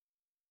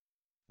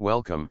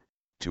Welcome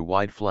to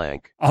Wide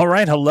Flank. All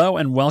right, hello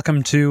and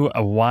welcome to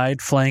a Wide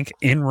Flank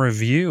in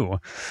Review.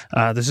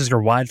 This is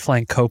your Wide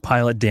Flank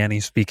co-pilot, Danny,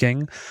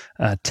 speaking.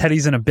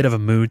 Teddy's in a bit of a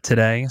mood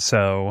today,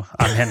 so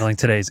I'm handling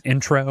today's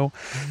intro.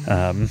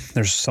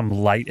 There's some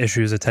light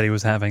issues that Teddy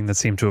was having that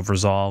seem to have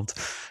resolved.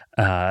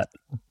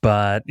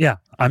 But yeah,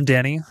 I'm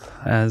Danny,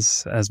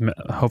 as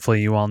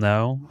hopefully you all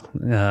know,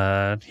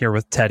 here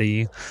with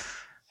Teddy.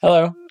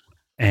 Hello.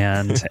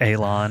 And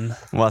Elon.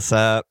 What's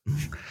up?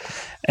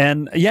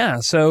 And yeah,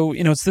 so,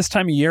 it's this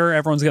time of year,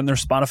 everyone's getting their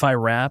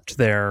Spotify Wrapped,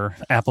 their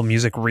Apple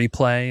Music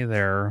Replay,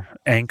 their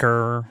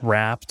Anchor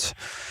Wrapped.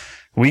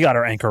 We got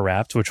our Anchor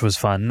Wrapped, which was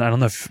fun. I don't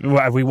know if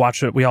we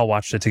watched it. We all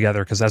watched it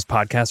together because as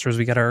podcasters,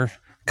 we get our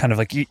kind of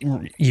like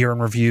year in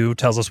review,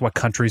 tells us what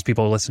countries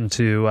people listen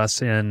to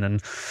us in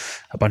and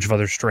a bunch of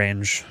other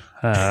strange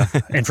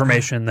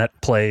information that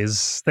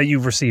plays that you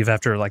receive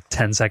after like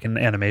 10-second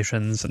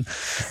animations. And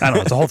I don't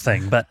know, it's a whole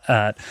thing. But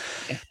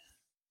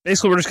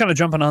basically, we're just kind of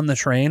jumping on the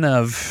train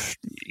of,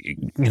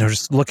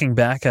 just looking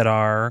back at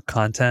our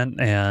content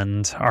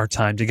and our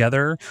time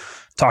together,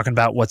 talking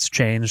about what's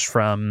changed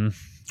from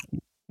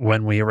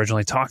when we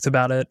originally talked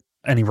about it,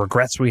 any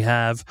regrets we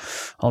have,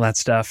 all that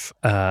stuff.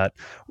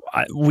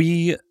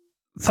 We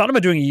thought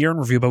about doing a year in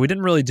review, but we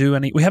didn't really do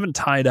any. We haven't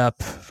tied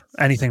up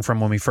anything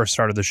from when we first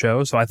started the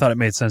show, so I thought it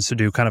made sense to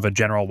do kind of a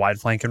general Wide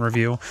Flank in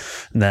review.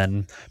 And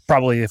then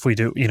probably if we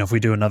do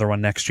another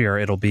one next year,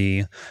 it'll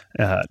be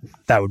that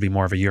would be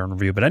more of a year in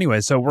review. But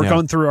anyway, so we're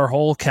going through our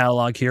whole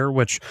catalog here,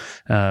 which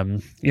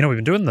we've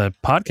been doing the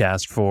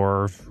podcast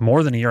for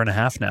more than a year and a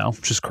half now,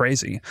 which is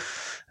crazy.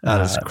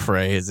 That is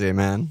crazy,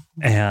 man.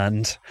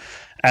 And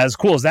as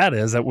cool as that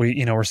is, that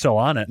we're still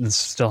on it and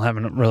still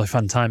having a really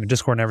fun time in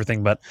Discord and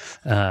everything, but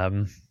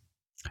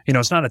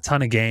it's not a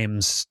ton of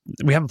games.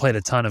 We haven't played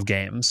a ton of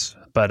games,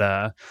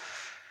 but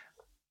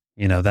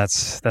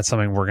that's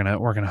something we're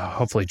gonna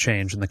hopefully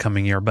change in the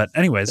coming year. But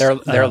anyways,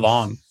 they're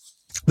long.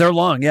 They're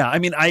long, yeah. I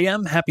mean, I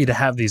am happy to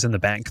have these in the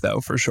bank though,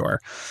 for sure.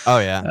 Oh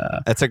yeah,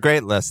 it's a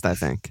great list, I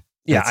think.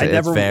 Yeah,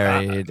 it's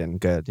varied and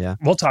good. Yeah,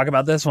 we'll talk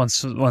about this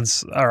once,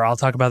 or I'll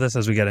talk about this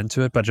as we get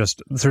into it. But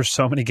just there's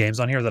so many games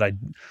on here that I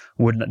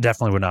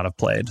definitely would not have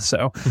played.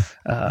 So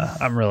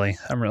I'm really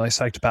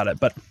psyched about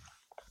it. But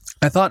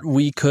I thought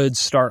we could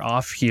start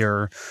off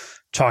here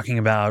talking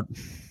about.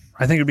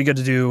 I think it'd be good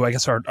to do. I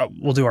guess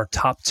we'll do our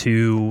top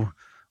two.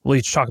 We'll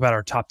each talk about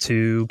our top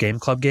two Game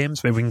Club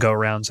games. Maybe we can go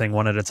around saying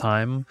one at a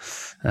time.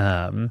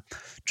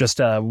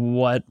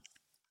 What.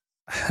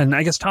 And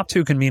I guess top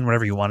two can mean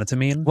whatever you want it to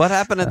mean. What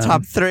happened to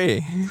top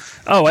three?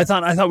 Oh, I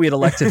thought we had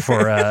elected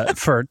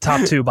for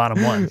top two,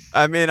 bottom one.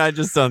 I mean, I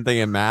just don't think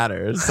it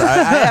matters.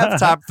 I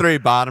have top three,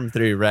 bottom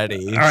three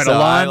ready. All right, so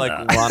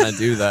Alon, I want to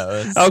do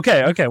those.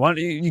 Okay. Why don't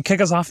you kick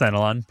us off then,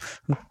 Alon?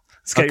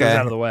 Let's get yours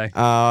out of the way.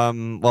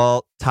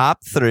 Well,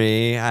 top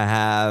three, I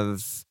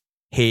have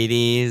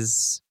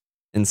Hades,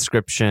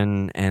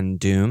 Inscription, and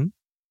Doom.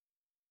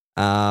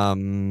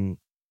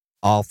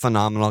 All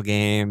phenomenal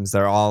games.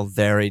 They're all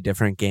very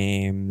different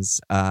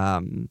games.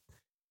 A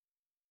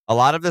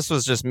lot of this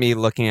was just me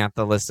looking at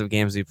the list of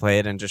games we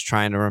played and just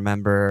trying to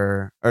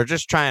remember or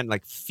just try and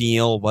like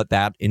feel what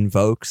that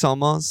invokes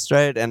almost,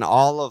 right? And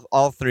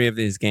all three of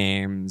these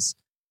games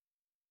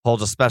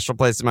hold a special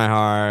place in my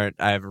heart.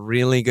 I have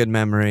really good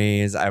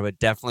memories. I would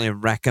definitely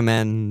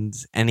recommend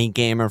any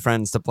gamer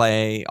friends to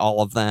play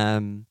all of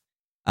them.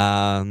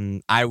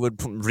 I would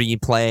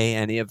replay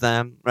any of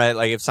them, right?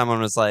 Like if someone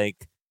was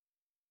like,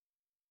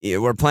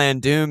 we're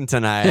playing Doom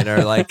tonight,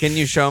 or like, can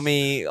you show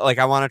me, like,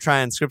 I want to try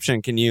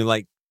Inscription. Can you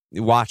like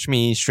watch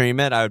me stream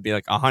it? I would be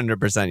like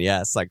 100%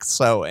 yes, like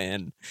so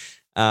in.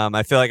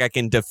 I feel like I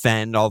can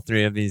defend all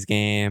three of these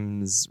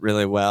games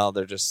really well.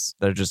 They're just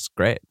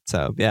great.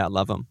 So yeah, I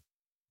love them.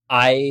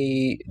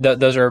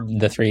 Those are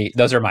the three.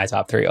 Those are my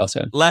top three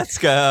also. Let's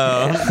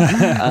go.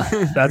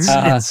 That's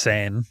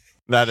insane.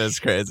 That is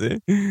crazy.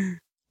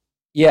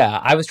 Yeah,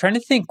 I was trying to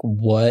think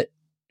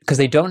because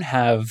they don't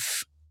have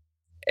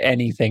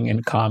anything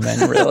in common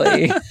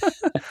really.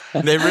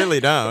 They really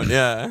don't.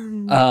 Yeah.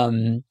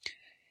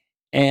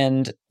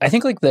 And I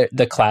think like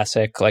the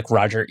classic like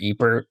Roger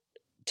Ebert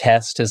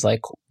test is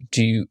like,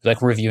 do you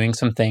like reviewing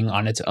something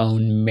on its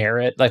own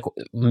merit? Like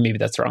maybe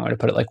that's the wrong way to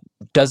put it. Like,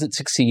 does it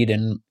succeed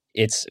in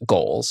its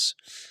goals?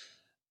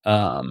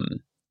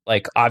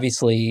 Like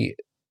obviously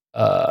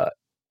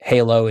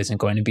Halo isn't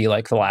going to be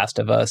like The Last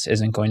of Us,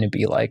 isn't going to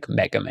be like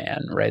Mega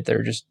Man, right?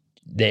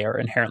 They are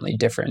inherently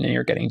different and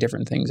you're getting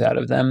different things out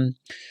of them.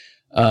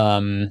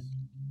 And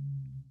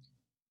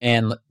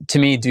to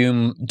me,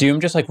 Doom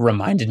just like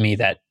reminded me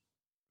that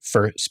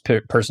first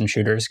person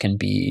shooters can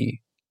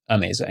be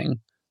amazing.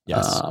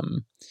 Yes.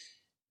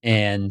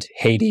 And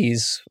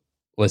Hades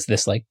was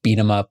this like beat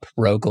 'em up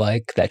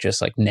roguelike that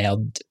just like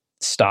nailed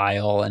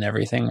style and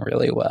everything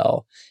really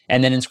well.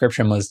 And then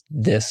Inscription was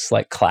this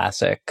like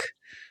classic,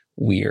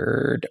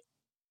 weird,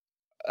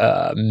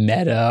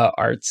 meta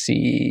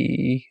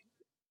artsy,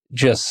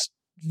 just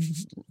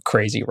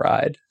crazy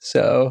ride.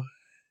 So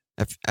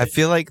I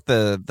feel like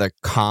the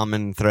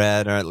common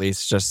thread, or at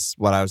least just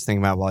what I was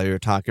thinking about while you were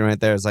talking right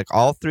there, is like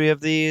all three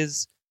of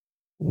these,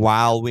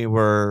 while we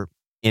were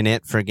in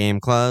it for Game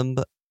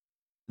Club,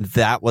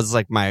 that was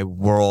like my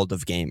world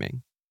of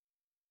gaming.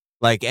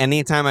 Like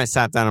anytime I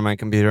sat down on my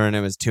computer and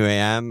it was 2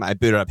 a.m., I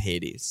booted up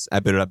Hades, I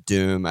booted up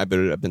Doom, I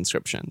booted up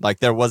Inscription. Like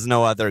there was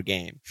no other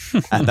game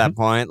at that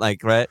point.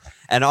 Like, right?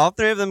 And all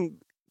three of them,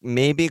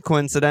 maybe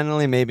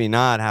coincidentally, maybe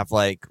not, have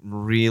like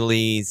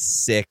really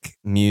sick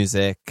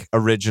music,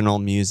 original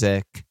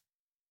music,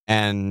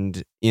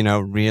 and, you know,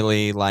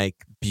 really like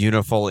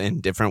beautiful in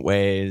different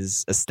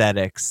ways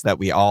aesthetics that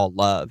we all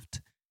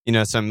loved. You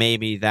know, so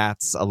maybe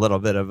that's a little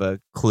bit of a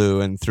clue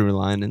and through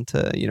line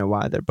into, you know,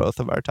 why they're both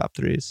of our top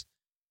threes.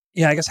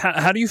 Yeah, I guess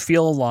how do you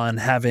feel on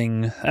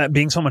having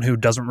being someone who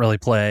doesn't really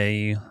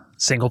play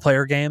single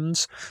player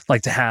games,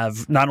 like to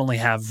have not only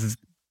have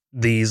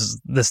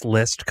this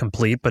list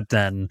complete, but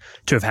then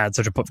to have had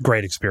such a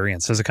great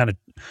experience? Is it kind of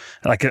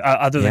like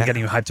other than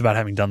getting you hyped about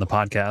having done the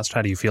podcast?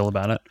 How do you feel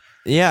about it?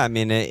 Yeah, I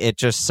mean, it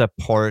just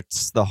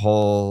supports the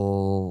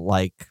whole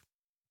like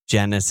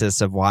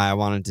genesis of why I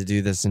wanted to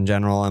do this in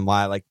general, and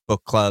why like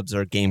book clubs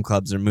or game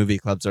clubs or movie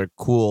clubs are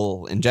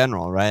cool in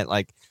general, right?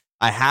 Like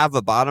I have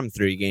a bottom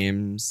three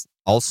games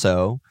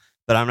also,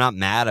 but I'm not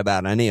mad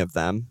about any of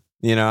them.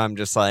 You know, I'm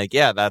just like,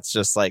 yeah, that's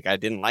just like, I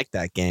didn't like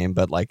that game,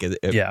 but like,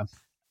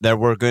 there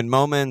were good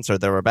moments or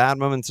there were bad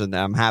moments, and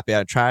I'm happy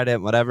I tried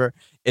it, whatever.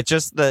 It's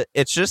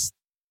just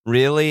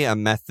really a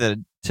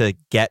method to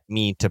get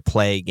me to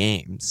play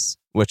games,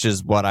 which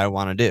is what I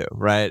want to do,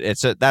 right?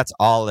 That's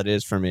all it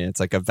is for me. It's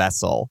like a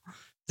vessel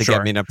to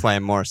get me to play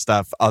more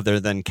stuff other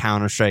than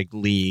Counter-Strike,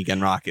 League,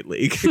 and Rocket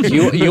League.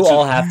 you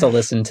all have to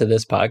listen to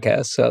this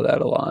podcast so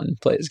that Alon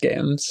plays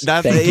games.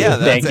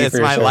 It's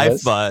my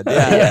lifeblood.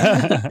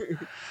 Yeah.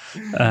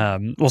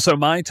 Well, so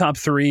my top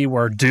three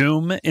were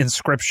Doom,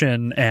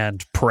 Inscription,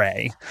 and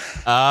Prey.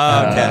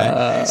 Oh,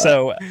 okay.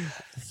 So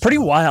pretty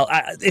wild.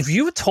 If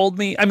you had told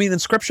me, I mean,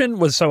 Inscription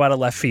was so out of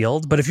left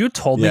field, but if you had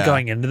told me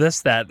going into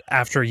this that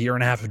after a year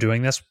and a half of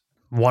doing this,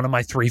 one of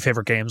my three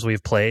favorite games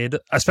we've played,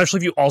 especially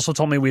if you also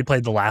told me we'd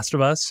played The Last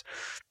of Us,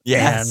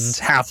 and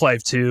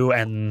Half-Life 2,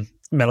 and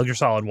Metal Gear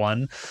Solid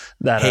 1,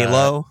 that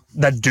Halo,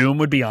 that Doom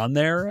would be on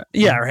there.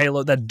 Yeah, or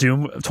Halo, that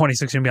Doom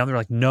 2016 would be on there.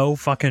 Like, no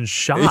fucking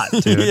shot,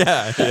 dude.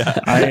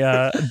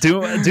 yeah.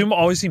 Doom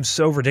always seems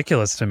so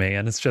ridiculous to me,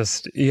 and it's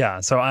just,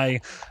 so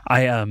I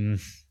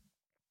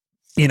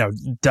you know,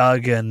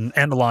 Doug and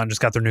Alon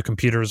just got their new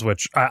computers,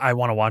 which I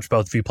want to watch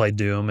both of you play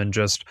Doom and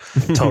just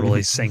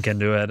totally sink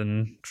into it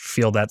and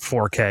feel that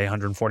 4K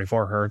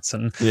 144 hertz.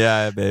 And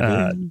baby.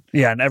 And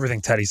everything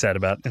Teddy said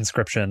about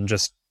Inscription,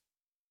 just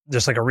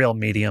like a real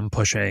medium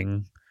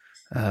pushing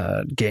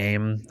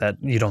game that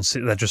you don't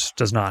see, that just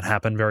does not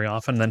happen very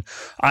often. Then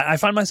I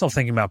find myself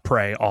thinking about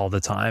Prey all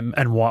the time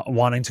and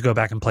wanting to go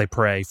back and play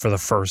Prey for the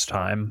first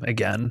time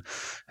again.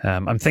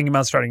 I'm thinking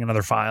about starting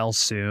another file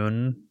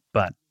soon,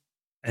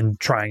 and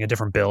trying a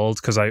different build,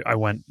 because I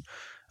went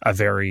a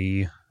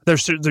very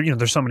there's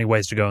so many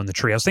ways to go in the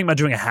tree. I was thinking about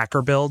doing a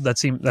hacker build. That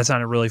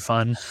sounded really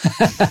fun.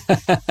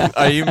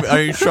 Are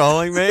you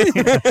trolling me?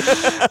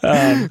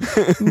 And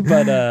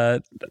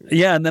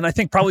then I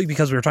think probably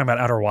because we were talking about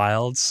Outer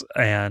Wilds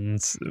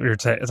and we were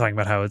talking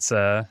about how it's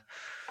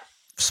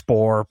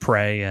Spore,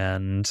 Prey,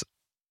 and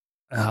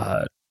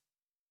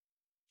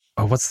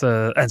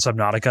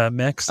Subnautica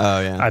mix.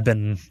 Oh yeah.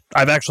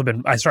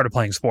 I started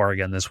playing Spore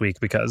again this week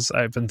because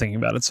I've been thinking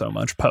about it so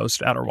much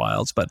post Outer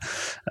Wilds, but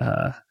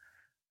I'm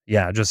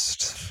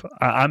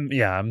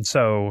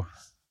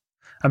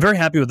very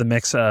happy with the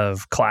mix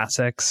of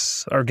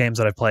classics or games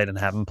that I've played and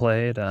haven't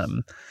played.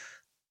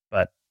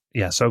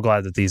 So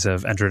glad that these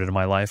have entered into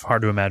my life.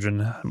 Hard to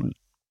imagine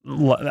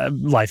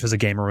life as a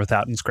gamer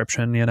without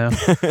Inscription, you know?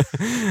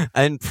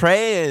 And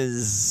Prey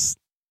is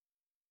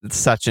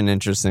such an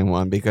interesting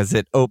one because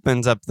it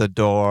opens up the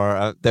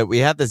door that we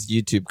had this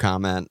YouTube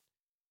comment,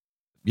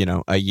 you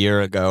know, a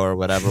year ago or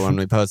whatever when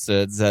we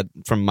posted, said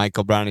from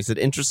Michael Brown. He said,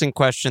 interesting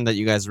question that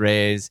you guys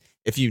raise.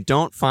 If you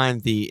don't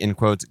find the, in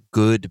quotes,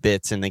 good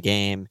bits in the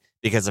game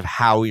because of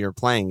how you're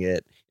playing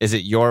it, is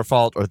it your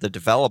fault or the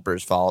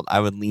developer's fault? I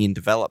would lean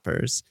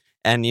developers.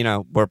 And, you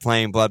know, we're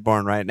playing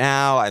Bloodborne right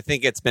now. I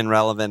think it's been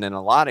relevant in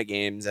a lot of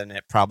games and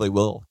it probably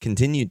will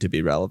continue to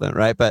be relevant,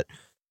 right? But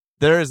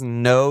there is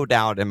no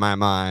doubt in my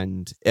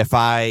mind, if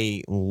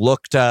I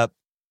looked up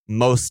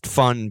most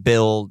fun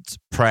build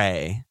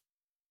Prey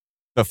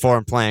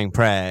before playing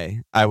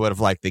Prey, I would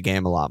have liked the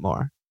game a lot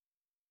more,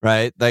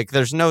 right? Like,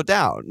 there's no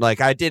doubt. Like,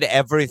 I did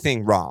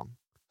everything wrong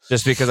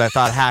just because I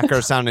thought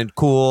hacker sounded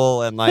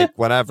cool and, like,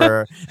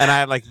 whatever. And I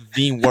had, like,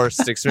 the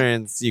worst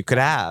experience you could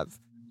have.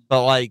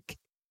 But, like,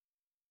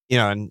 you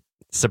know, and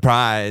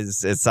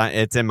surprise,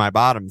 it's in my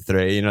bottom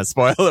three. You know,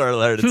 spoiler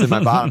alert, it's in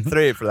my bottom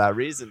three for that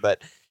reason.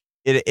 But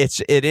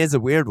it is a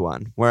weird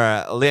one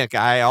where, like,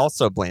 I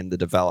also blame the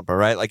developer,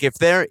 right? Like, if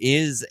there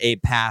is a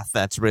path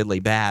that's really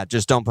bad,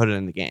 just don't put it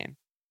in the game.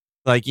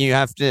 Like, you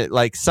have to,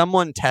 like,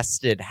 someone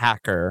tested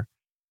hacker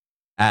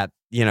at,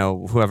 you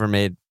know, whoever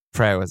made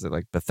Prey, was it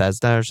like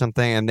Bethesda or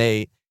something?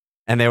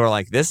 And and they were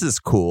like, this is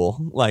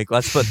cool. Like,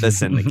 let's put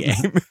this in the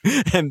game.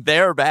 And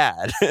they're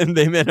bad. And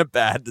they made a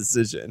bad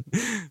decision.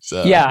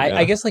 So yeah,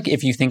 I guess like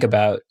if you think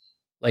about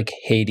like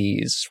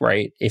Hades,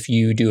 right? If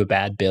you do a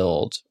bad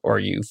build or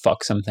you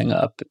fuck something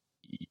up,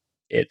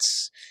 it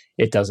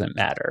doesn't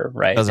matter,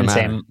 right? Doesn't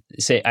matter.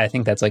 I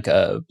think that's like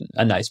a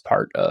nice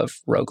part of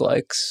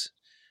roguelikes.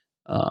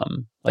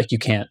 Like you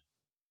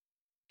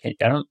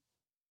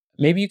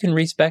maybe you can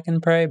respec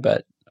and pray,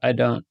 but I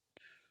don't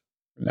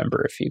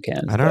remember if you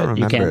can. I don't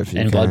remember you can't if you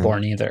in can.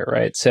 Bloodborne either,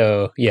 right?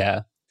 So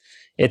yeah,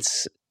 I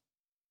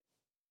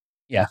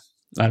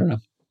don't know.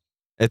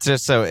 It's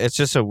just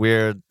a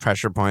weird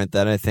pressure point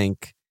that I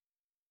think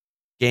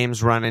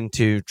games run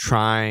into,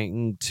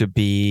 trying to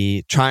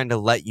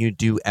let you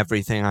do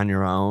everything on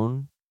your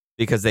own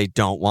because they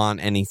don't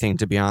want anything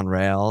to be on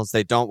rails.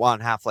 They don't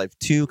want Half-Life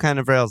 2 kind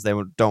of rails. They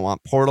don't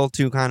want Portal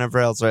 2 kind of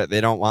rails, right?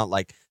 They don't want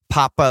like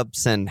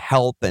pop-ups and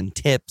help and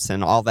tips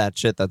and all that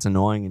shit that's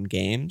annoying in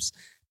games.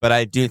 But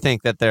I do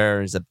think that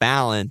there's a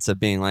balance of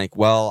being like,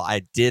 well,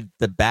 I did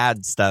the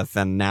bad stuff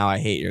and now I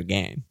hate your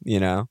game, you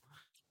know?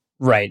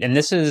 Right. And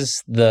this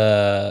is kind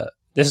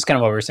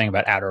of what we were saying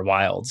about Outer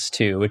Wilds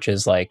too, which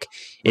is like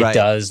it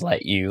does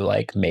let you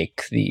like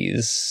make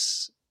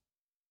these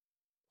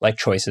like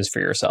choices for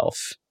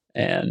yourself.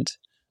 And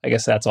I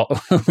guess that's all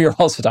we were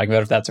also talking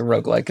about if that's a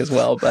roguelike as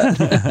well, but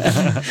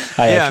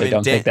I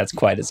don't think that's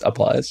quite as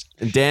applies.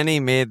 Danny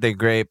made the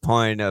great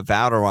point of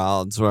Outer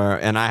Wilds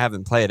and I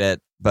haven't played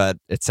it, but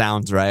it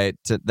sounds right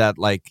that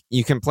like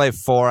you can play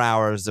 4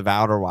 hours of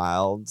Outer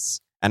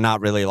Wilds and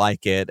not really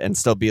like it and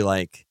still be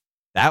like,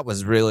 that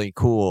was really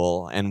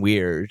cool and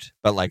weird,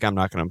 but like I'm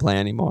not going to play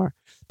anymore.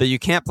 But you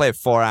can't play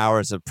 4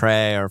 hours of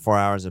Prey or 4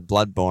 hours of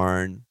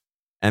Bloodborne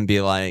and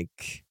be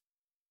like,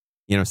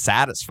 you know,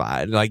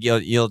 satisfied. Like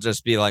you'll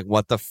just be like,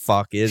 what the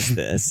fuck is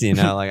this? You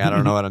know, like I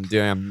don't know what I'm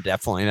doing. I'm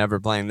definitely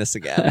never playing this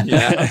again. You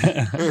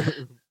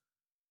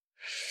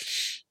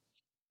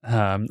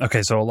know?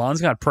 Okay, so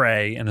Alon's got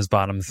Prey in his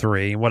bottom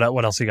 3. What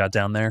else you got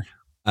down there?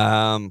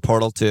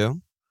 Portal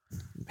 2.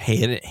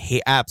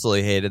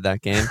 Absolutely hated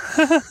that game.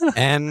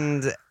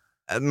 And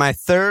my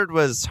third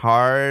was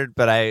hard,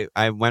 but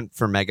I went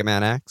for Mega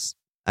Man X.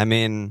 I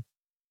mean,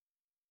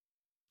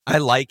 I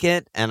like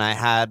it and I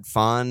had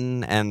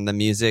fun and the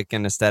music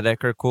and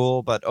aesthetic are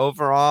cool, but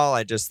overall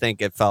I just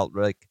think it felt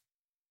like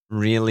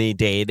really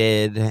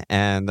dated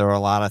and there were a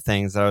lot of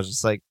things that I was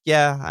just like,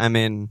 yeah, I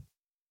mean,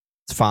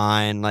 it's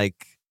fine.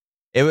 Like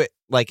it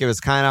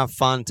was kind of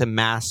fun to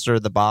master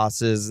the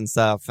bosses and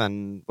stuff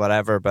and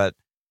whatever, but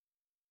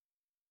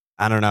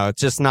I don't know.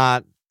 It's just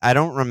not. I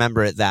don't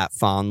remember it that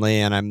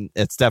fondly, and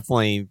it's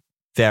definitely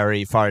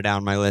very far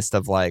down my list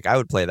of like I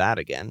would play that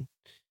again.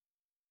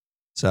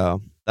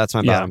 So that's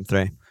my bottom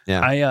 3.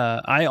 Yeah,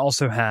 I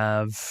also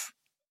have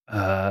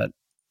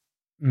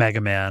Mega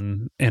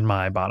Man in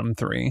my bottom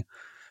 3.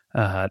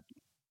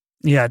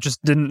 Just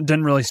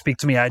didn't really speak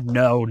to me. I had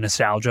no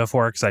nostalgia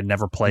for it because I'd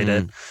never played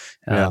it.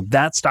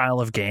 That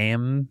style of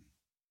game,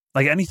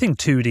 like anything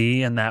 2D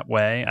in that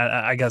way,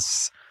 I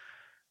guess.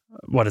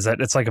 What is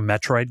that? It's like a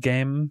Metroid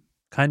game,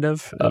 kind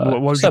of.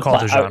 What would you call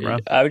the genre?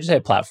 I would just say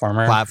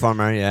platformer.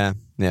 Platformer,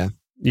 yeah.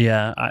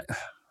 Yeah,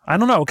 I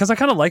don't know because I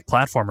kind of like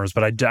platformers,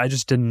 but I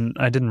just didn't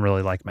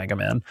really like Mega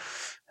Man.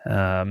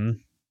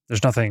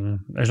 There's nothing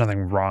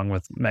wrong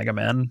with Mega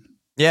Man.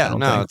 Yeah,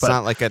 no, it's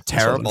not like a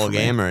terrible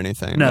game or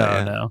anything.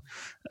 No.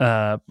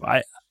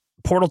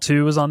 Portal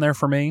 2 is on there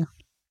for me.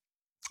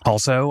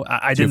 Also,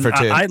 I didn't.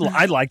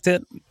 I liked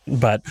it,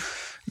 but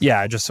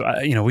yeah,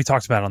 we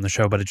talked about it on the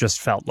show, but it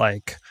just felt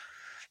like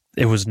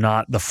it was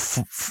not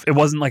it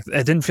wasn't like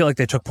it didn't feel like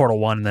they took Portal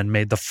 1 and then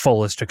made the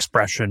fullest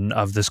expression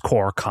of this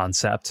core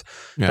concept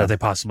that they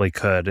possibly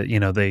could. You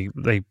know, they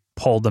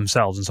pulled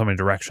themselves in so many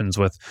directions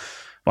with.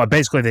 Well,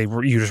 basically,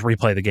 you just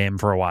replay the game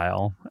for a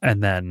while,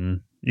 and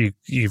then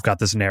you've got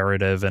this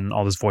narrative and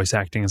all this voice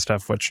acting and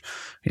stuff, which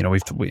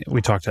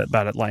we talked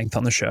about at length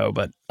on the show,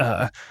 but.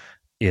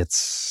 It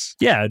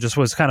just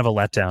was kind of a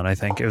letdown. I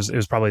think it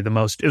was probably the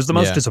most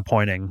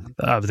disappointing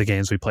of the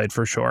games we played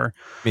for sure.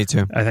 Me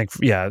too. I think,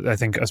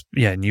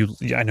 and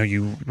I know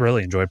you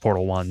really enjoyed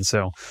Portal 1.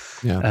 So,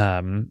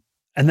 and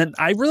then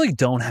I really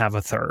don't have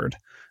a third.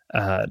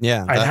 I'd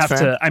have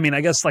to, I mean,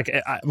 I guess like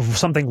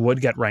something would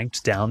get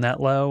ranked down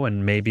that low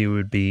and maybe it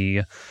would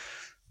be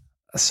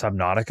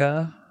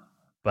Subnautica,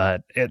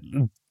 but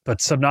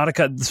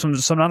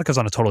Subnautica's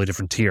on a totally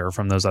different tier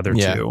from those other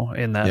two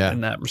in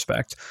that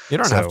respect. You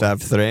don't have to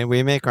have 3.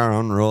 We make our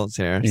own rules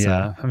here. So.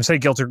 Yeah, I'm gonna say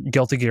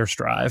Guilty Gear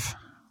Strive.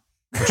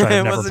 Which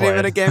it wasn't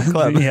even a game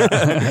club.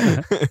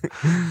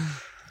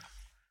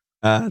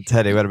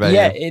 Teddy, what about you?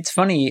 Yeah, it's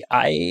funny.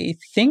 I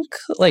think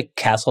like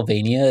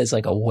Castlevania is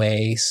like a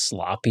way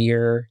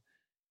sloppier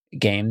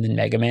game than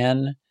Mega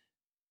Man,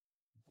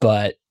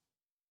 but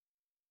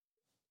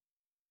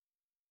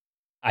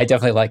I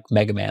definitely like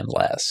Mega Man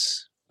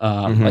less.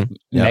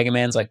 Mega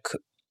Man's like,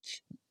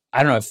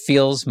 I don't know, it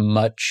feels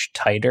much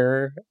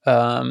tighter.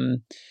 But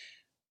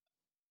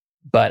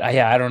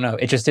I don't know.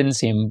 It just didn't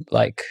seem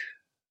like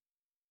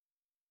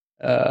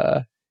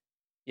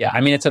Yeah,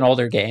 I mean, it's an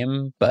older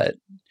game, but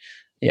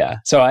yeah.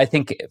 So I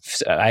think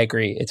I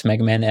agree. It's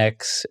Mega Man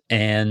X,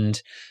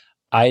 and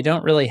I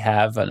don't really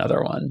have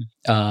another one.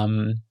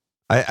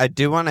 I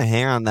do want to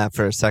hang on that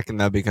for a second,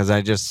 though, because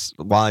I just,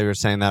 while you were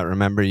saying that,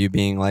 remember you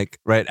being like,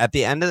 right at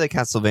the end of the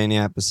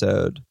Castlevania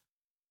episode,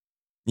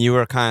 you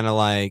were kind of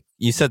like,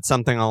 you said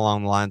something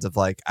along the lines of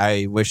like,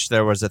 I wish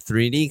there was a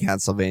 3D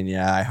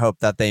Castlevania. I hope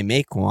that they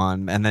make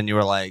one. And then you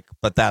were like,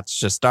 but that's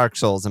just Dark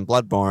Souls and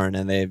Bloodborne,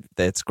 and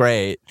it's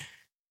great.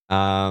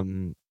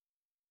 None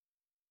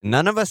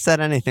of us said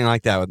anything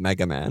like that with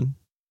Mega Man.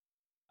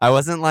 I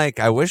wasn't like,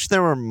 I wish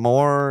there were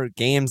more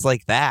games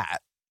like that.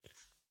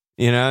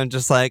 You know,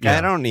 just like, I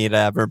don't need to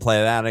ever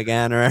play that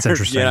again. Or, It's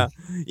interesting. you know,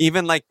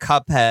 even like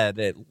Cuphead,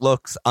 it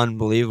looks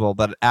unbelievable.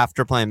 But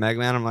after playing Mega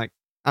Man, I'm like,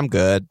 I'm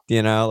good.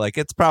 You know, like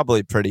it's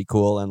probably pretty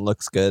cool and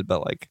looks good,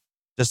 but like,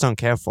 just don't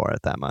care for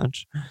it that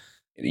much.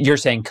 You're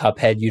saying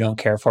Cuphead, you don't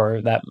care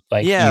for that?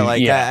 Like, Yeah,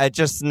 I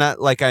just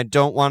not like, I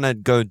don't want to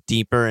go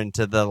deeper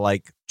into the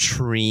like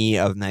tree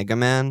of Mega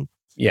Man.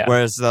 Yeah.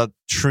 Whereas the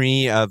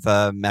tree of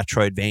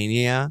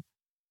Metroidvania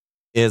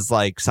is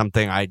like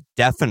something I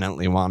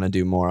definitely want to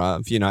do more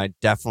of. You know, I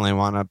definitely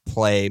want to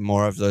play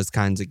more of those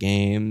kinds of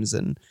games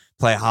and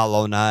play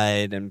Hollow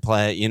Knight and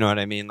play, you know what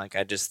I mean? Like,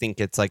 I just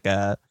think it's like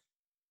a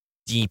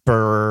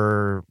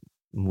deeper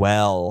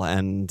well,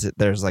 and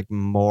there's like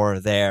more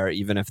there,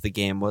 even if the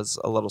game was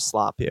a little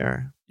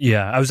sloppier.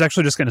 Yeah, I was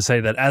actually just going to say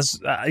that as,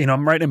 you know,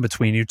 I'm right in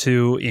between you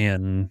two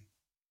in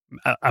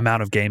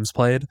amount of games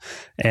played,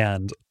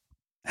 and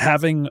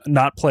having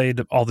not played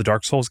all the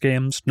Dark Souls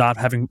games,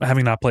 having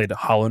not played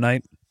Hollow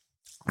Knight,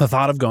 the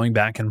thought of going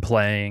back and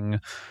playing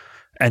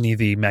any of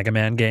the Mega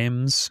Man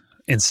games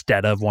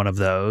instead of one of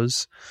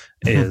those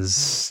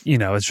is, you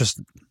know, it's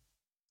just,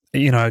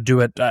 you know,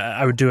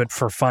 I would do it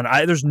for fun.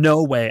 There's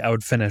no way I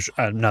would finish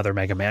another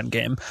Mega Man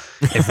game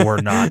if we're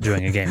not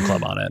doing a game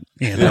club on it.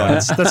 You know,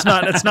 that's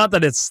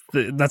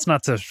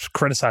not to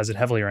criticize it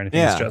heavily or anything.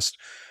 Yeah.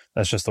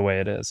 That's just the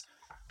way it is.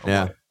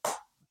 Yeah.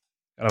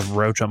 Got a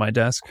roach on my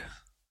desk.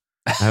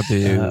 I hope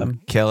you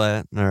kill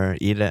it or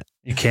eat it.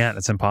 You can't.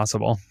 It's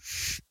impossible.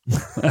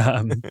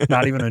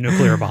 Not even a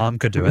nuclear bomb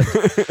could do it.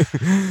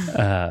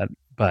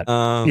 But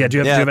yeah, do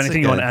you have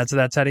anything you want to add to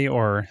that, Teddy?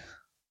 Or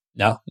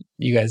no,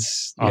 you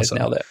guys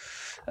nailed it.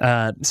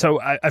 So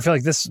I feel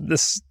like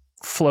this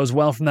flows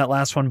well from that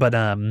last one. But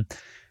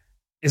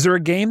is there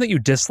a game that you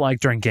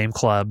disliked during Game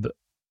Club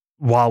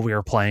while we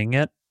were playing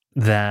it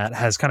that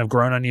has kind of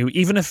grown on you,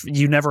 even if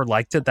you never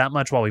liked it that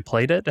much while we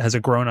played it? Has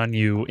it grown on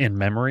you in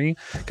memory?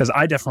 Because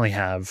I definitely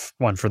have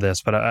one for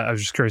this, but I was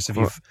just curious if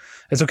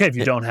it's okay if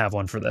you don't have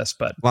one for this,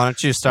 but why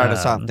don't you start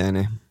us off,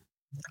 Danny?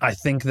 I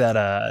think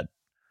that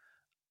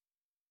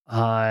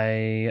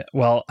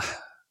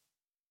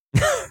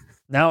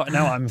now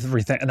I'm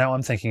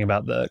thinking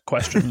about the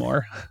question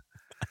more.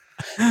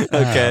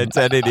 Okay,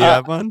 Teddy, do you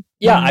have one?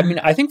 Yeah, I mean,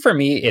 I think for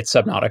me it's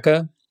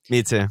Subnautica.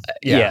 Me too.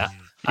 Yeah.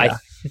 I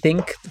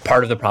think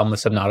part of the problem with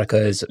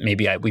Subnautica is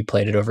maybe we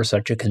played it over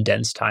such a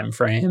condensed time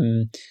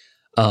frame.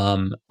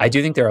 I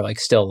do think there are like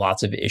still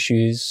lots of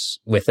issues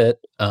with it.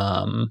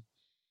 Like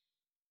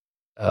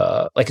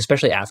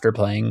especially after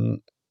playing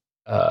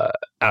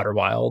Outer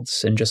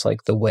Wilds and just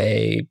like the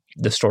way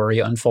the story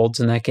unfolds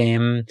in that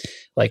game,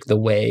 like the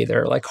way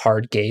there are like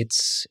hard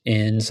gates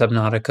in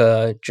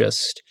Subnautica.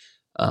 Just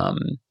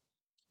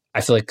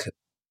I feel like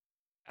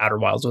Outer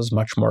Wilds was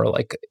much more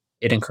like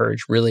it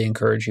really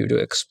encouraged you to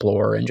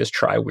explore and just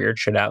try weird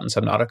shit out. And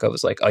Subnautica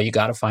was like, oh, you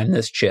got to find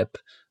this chip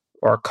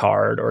or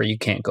card or you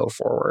can't go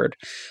forward.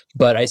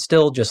 But I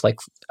still just like,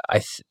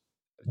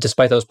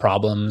 despite those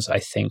problems, I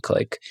think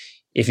like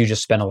if you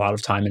just spend a lot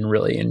of time and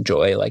really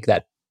enjoy like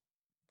that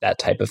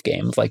type of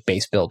game of like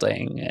base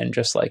building and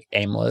just like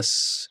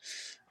aimless,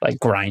 like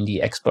grindy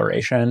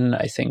exploration,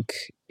 I think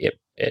it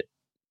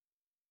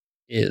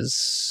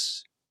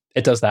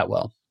does that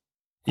well.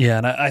 Yeah.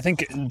 And I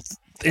think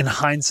in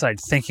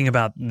hindsight, thinking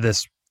about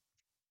this,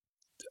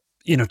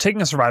 you know,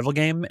 taking a survival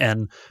game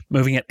and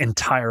moving it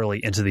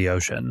entirely into the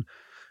ocean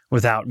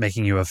without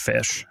making you a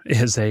fish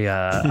is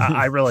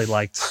I really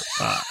liked,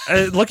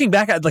 looking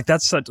back at like,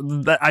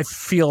 that I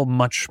feel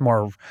much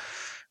more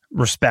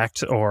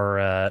respect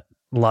or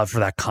love for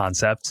that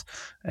concept.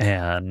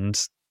 And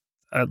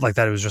like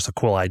that, it was just a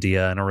cool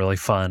idea and a really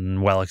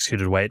fun,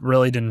 well-executed way. It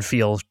really didn't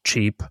feel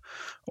cheap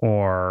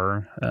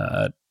or,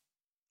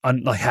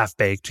 like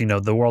half-baked. You know,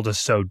 the world is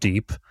so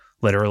deep,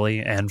 literally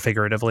and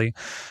figuratively,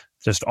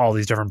 just all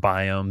these different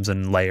biomes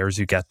and layers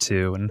you get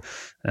to. And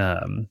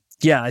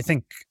yeah, I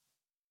think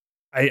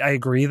I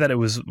agree that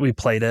we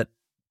played it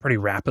pretty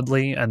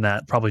rapidly and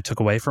that probably took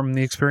away from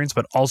the experience,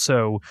 but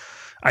also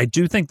I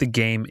do think the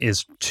game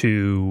is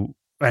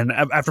and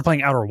after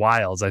playing Outer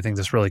Wilds, I think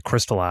this really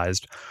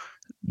crystallized.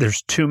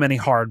 There's too many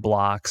hard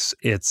blocks.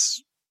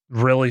 It's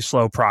really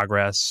slow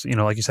progress, you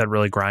know, like you said,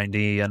 really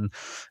grindy. And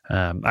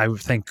I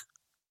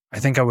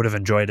think I would have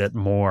enjoyed it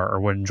more,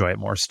 or would enjoy it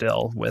more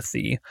still with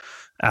the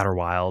Outer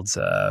Wilds,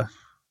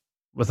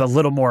 with a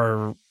little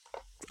more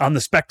on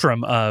the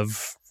spectrum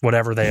of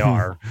whatever they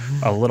are,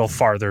 a little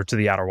farther to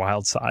the Outer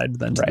Wilds side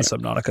than to Right. the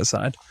Subnautica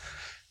side.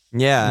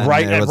 Yeah,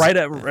 Right,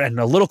 and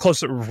a little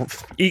closer,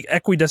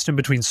 equidistant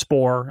between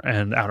Spore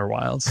and Outer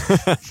Wilds.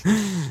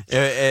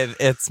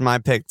 It's my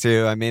pick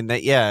too. I mean,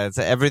 it's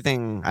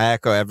everything. I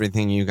echo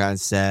everything you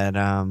guys said.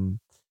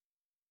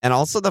 And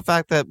also the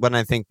fact that when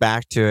I think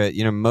back to it,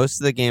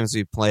 most of the games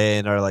we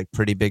played are like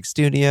pretty big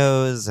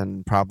studios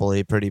and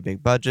probably pretty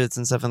big budgets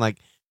and stuff. And like,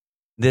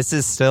 this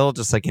is still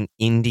just like an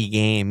indie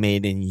game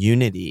made in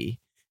Unity.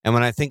 And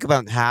when I think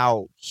about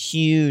how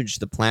huge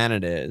the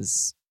planet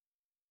is,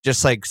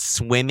 just like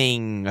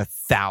swimming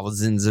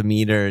thousands of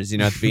meters, at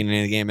the beginning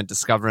of the game and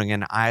discovering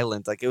an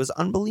island, like it was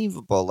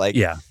unbelievable. Like,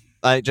 Yeah.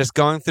 like just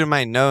going through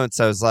my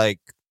notes, I was like,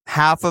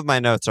 half of my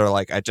notes are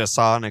like, I just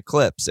saw an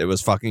eclipse. It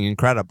was fucking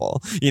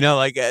incredible.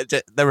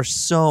 There were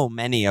so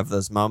many of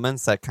those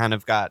moments that kind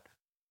of got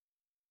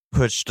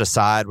pushed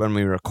aside when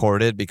we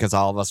recorded because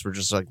all of us were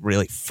just like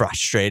really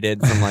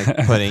frustrated from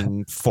like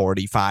putting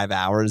 45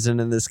 hours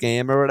into this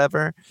game or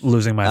whatever.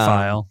 Losing my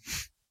file.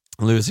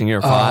 Losing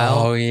your file.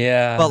 Oh,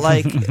 yeah. But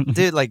like,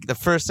 dude, like the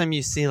first time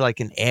you see like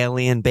an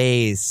alien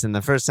base and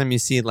the first time you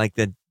see like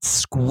the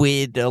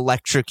squid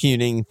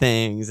electrocuting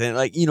things and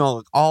like,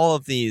 all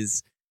of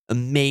these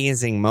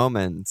amazing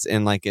moments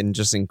in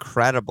just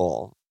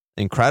incredible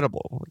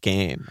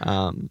game.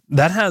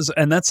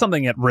 That's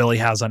something it really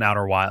has on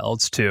Outer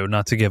Wilds too.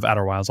 Not to give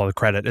Outer Wilds all the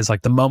credit, is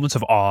like the moments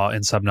of awe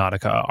in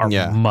Subnautica are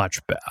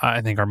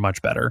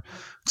much better,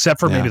 except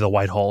for maybe the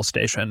White Hole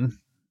station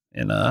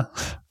in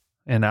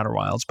Outer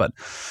Wilds. But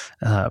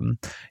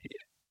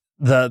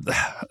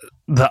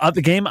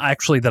the game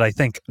actually that I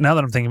think, now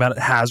that I'm thinking about it,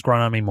 has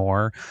grown on me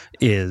more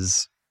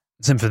is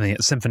Symphony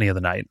of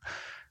the Night.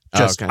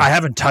 I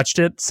haven't touched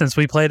it since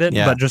we played it,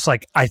 but just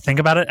like I think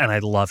about it and I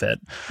love it.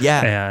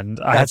 Yeah, and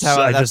I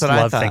just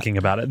love thinking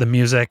about it. The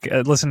music,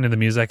 listening to the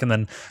music, and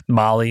then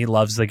Molly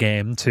loves the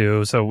game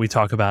too. So we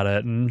talk about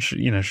it, and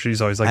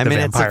she's always like, I mean,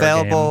 vampire it's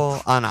available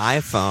game on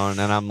iPhone,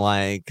 and I'm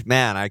like,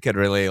 man, I could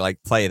really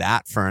like play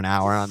that for an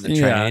hour on the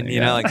train.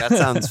 Like that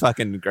sounds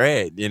fucking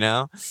great.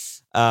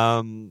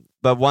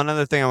 But one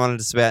other thing I wanted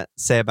to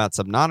say about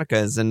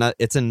Subnautica is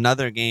it's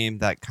another game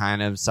that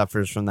kind of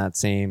suffers from that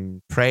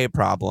same Prey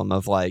problem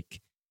of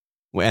like,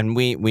 and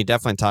we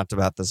definitely talked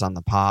about this on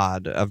the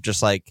pod, of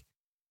just like,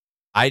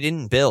 I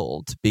didn't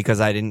build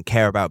because I didn't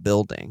care about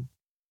building.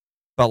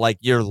 But like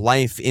your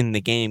life in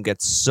the game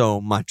gets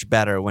so much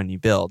better when you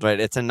build,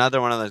 right? It's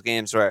another one of those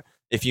games where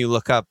if you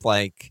look up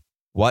like,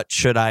 what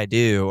should I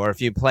do? Or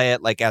if you play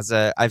it like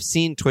I've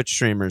seen Twitch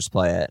streamers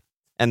play it.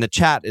 And the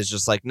chat is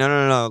just like,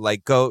 no,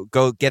 like go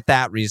get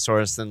that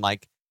resource and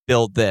like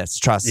build this.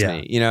 Trust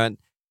me, and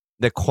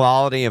the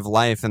quality of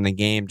life in the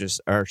game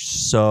just are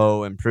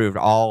so improved.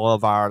 All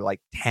of our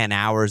like 10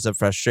 hours of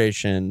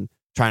frustration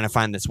trying to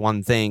find this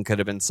one thing could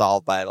have been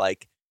solved by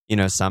like,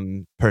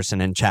 some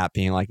person in chat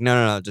being like,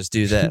 no, just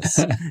do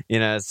this,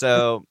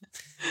 So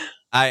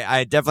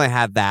I definitely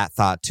had that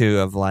thought too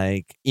of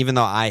like, even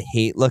though I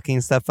hate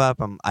looking stuff up,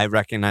 I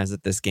recognize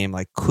that this game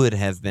like could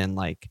have been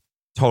like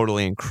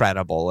totally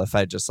incredible if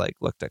I just like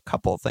looked a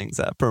couple things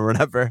up or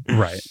whatever.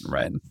 Right.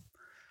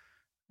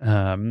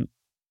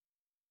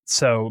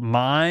 So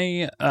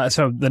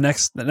the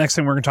next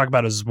thing we're going to talk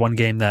about is one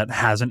game that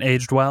hasn't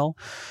aged well,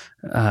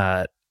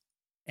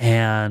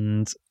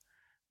 and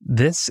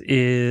this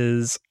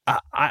is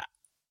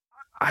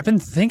I've been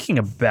thinking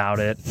about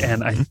it,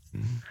 and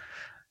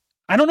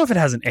I don't know if it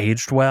hasn't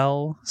aged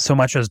well so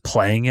much as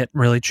playing it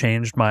really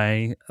changed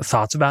my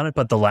thoughts about it.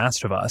 But The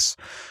Last of Us.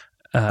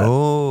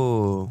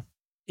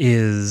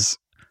 Is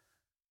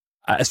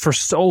for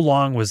so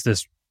long was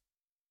this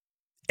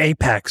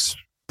apex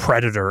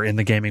predator in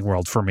the gaming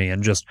world for me,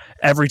 and just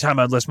every time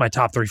I'd list my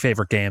top 3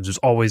 favorite games, there's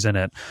always in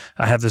it.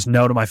 I have this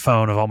note on my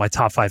phone of all my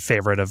top 5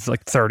 favorite of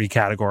like 30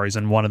 categories,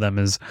 and one of them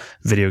is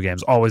video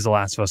games. Always The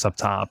Last of Us up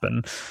top,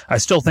 and I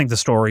still think the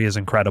story is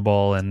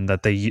incredible and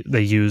that they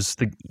use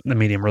the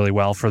medium really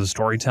well for the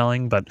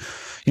storytelling. But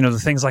the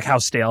things like how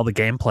stale the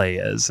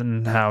gameplay is,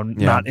 and how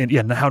not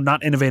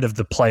innovative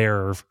the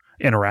player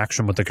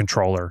interaction with the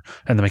controller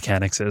and the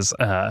mechanics is,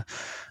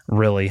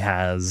 really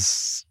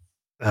has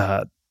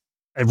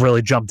it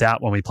really jumped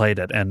out when we played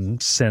it,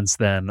 and since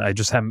then I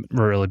just haven't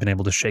really been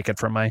able to shake it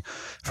from my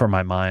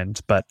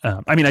mind. But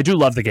I mean, I do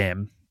love the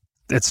game.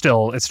 It's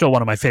still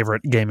one of my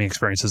favorite gaming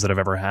experiences that I've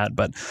ever had.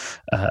 But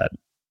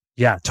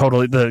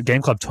totally, the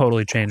Game Club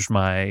totally changed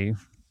my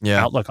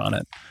outlook on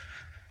it.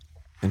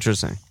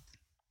 Interesting.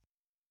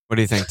 What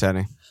do you think,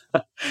 Teddy?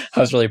 I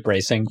was really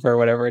bracing for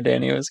whatever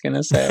Danny was going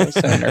to say. I was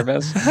so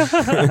nervous.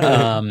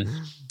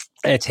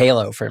 It's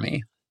Halo for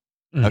me.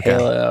 Okay.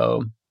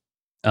 Halo.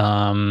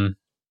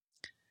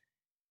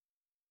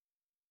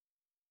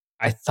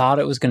 I thought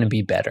it was going to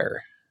be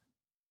better.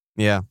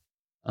 Yeah.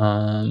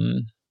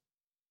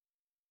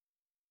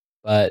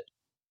 But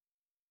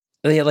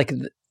yeah, like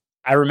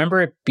I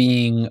remember it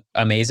being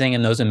amazing,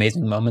 and those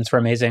amazing moments were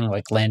amazing,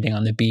 like landing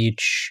on the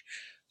beach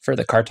for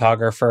the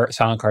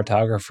silent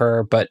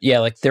cartographer. But yeah,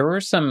 like there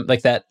were some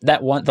like that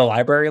one, the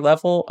library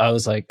level. I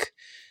was like,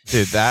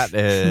 Dude, that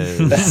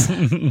is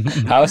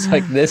I was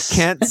like, this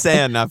can't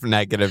say enough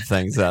negative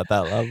things at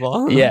that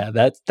level. yeah,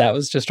 that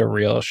was just a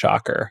real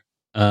shocker.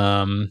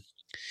 But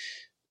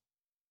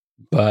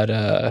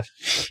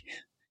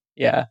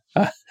yeah.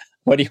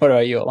 What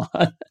about you,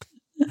 Alon?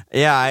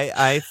 Yeah,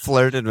 I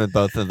flirted with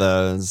both of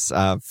those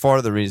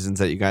for the reasons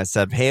that you guys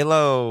said.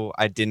 Halo,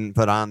 I didn't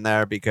put on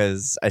there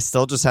because I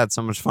still just had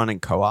so much fun in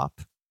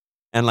co-op.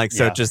 And like,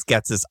 so Yeah. it just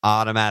gets this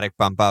automatic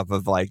bump up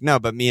of like, no,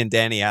 but me and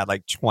Danny had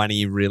like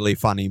 20 really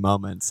funny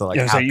moments. So like,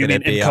 Yeah, how so you could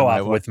mean it be in on my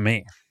co-op with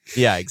me?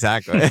 Yeah,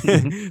 exactly.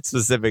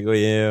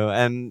 Specifically you.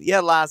 And yeah,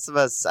 Last of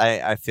Us,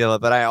 I feel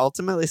it, but I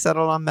ultimately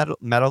settled on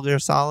Metal Gear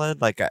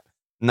Solid. Like,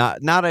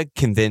 not a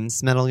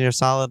convinced Metal Gear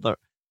Solid. But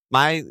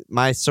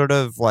my sort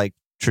of like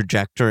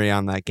trajectory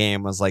on that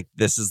game was like,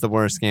 this is the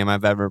worst game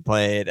I've ever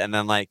played. And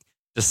then like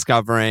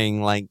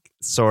discovering like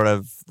sort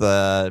of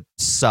the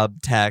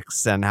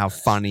subtext and how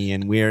funny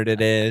and weird it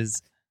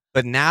is.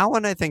 But now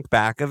when I think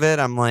back of it,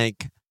 I'm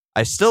like,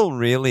 I still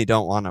really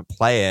don't want to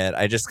play it.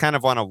 I just kind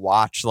of want to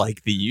watch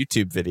like the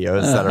YouTube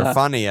videos that are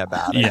funny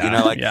about it. Yeah, You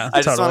know, like yeah,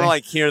 I just want totally. to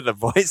like hear the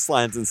voice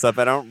lines and stuff.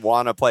 I don't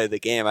want to play the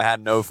game. I had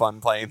no fun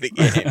playing the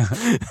game.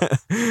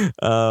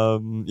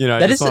 You know, I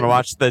That just is want to a-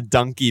 watch the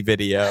donkey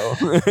video.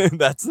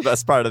 That's the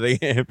best part of the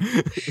game.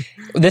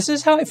 This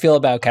is how I feel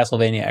about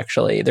Castlevania,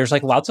 actually. There's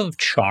like lots of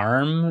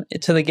charm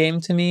to the game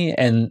to me,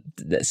 and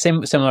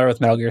similar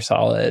with Metal Gear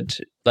Solid.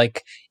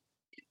 Like,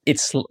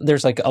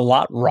 there's like a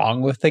lot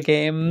wrong with the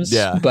games,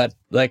 Yeah. but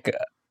like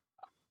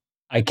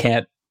I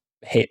can't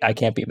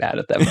be mad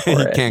at them for You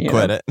it. can't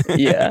quit it.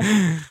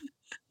 Yeah.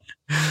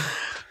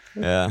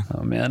 Yeah.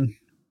 Oh man,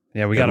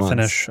 yeah, we Good got to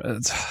ones. finish.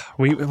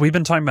 We've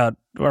been talking about,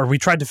 or we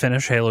tried to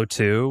finish Halo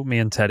 2, me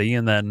and Teddy,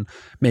 and then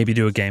maybe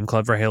do a game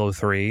club for Halo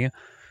 3.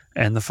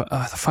 And the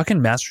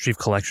fucking Master Chief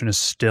Collection is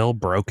still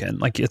broken.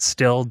 Like, it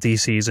still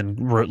DCs and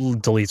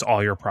deletes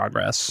all your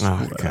progress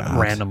Oh, God.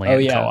 randomly Oh,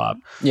 in yeah. co-op.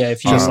 Yeah,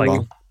 if you Just Horrible.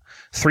 like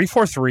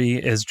 343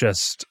 is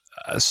just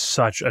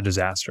such a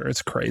disaster.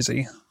 It's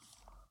crazy.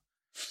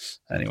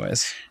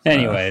 Anyways,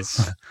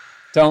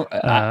 don't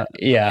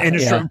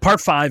industry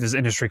part 5 is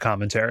industry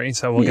commentary,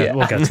 so we'll get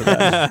to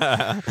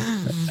that.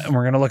 And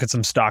we're gonna look at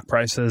some stock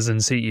prices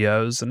and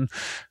CEOs and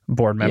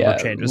board member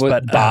changes.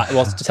 But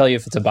well, to tell you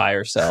if it's a buy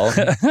or sell.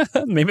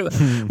 maybe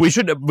we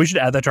should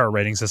add that to our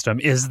rating system.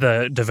 Is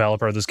the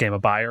developer of this game a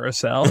buy or a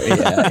sell?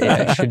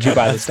 yeah. Should you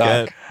buy the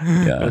stock?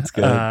 Yeah, That's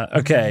good.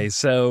 Okay,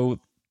 so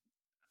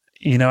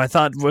I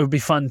thought it would be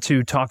fun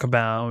to talk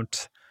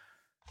about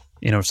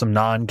some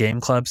non-game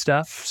club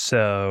stuff.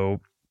 So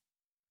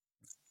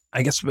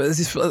I guess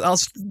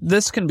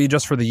this can be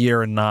just for the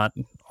year and not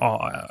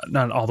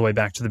all the way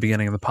back to the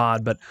beginning of the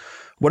pod. But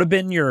what have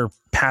been your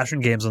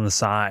passion games on the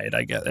side?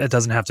 I guess it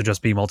doesn't have to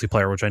just be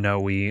multiplayer, which I know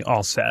we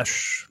all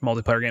sesh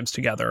multiplayer games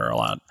together a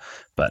lot.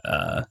 But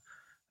are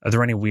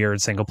there any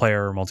weird single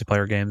player or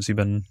multiplayer games you've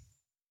been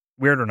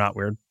weird or not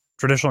weird?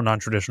 Traditional,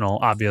 non-traditional,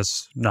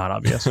 obvious, not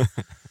obvious.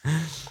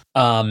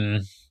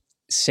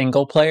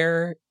 Single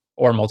player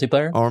or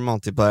multiplayer? Or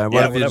multiplayer. What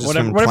Yeah, have you just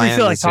whatever been you playing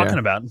feel like this year? talking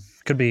about.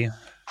 Could be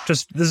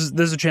just this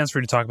is a chance for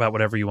you to talk about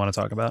whatever you want to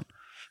talk about.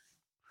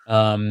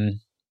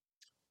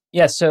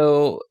 Yeah,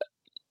 so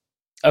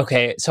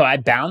I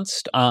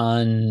bounced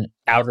on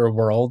Outer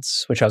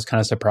Worlds, which I was kind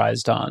of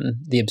surprised on,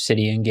 the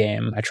Obsidian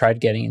game. I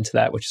tried getting into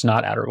that, which is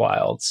not Outer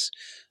Wilds.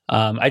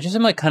 I just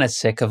am like kind of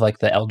sick of like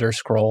the Elder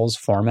Scrolls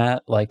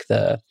format. Like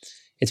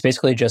it's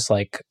basically just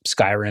like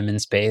Skyrim in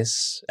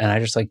space, and I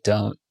just like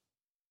don't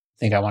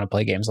think I want to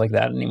play games like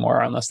that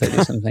anymore unless they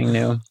do something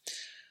new.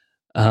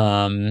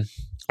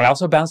 I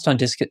also bounced on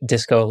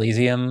Disco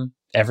Elysium.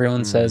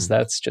 Everyone says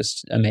that's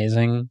just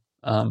amazing,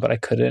 but I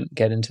couldn't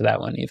get into that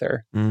one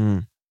either.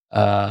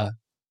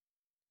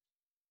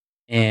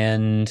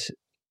 And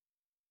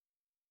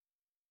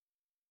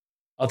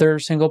other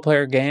single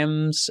player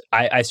games,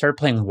 I started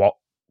playing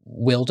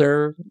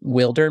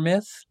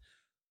Wildermyth,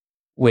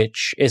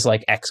 which is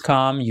like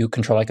XCOM. You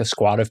control like a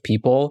squad of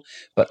people,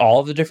 but all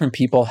of the different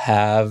people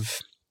have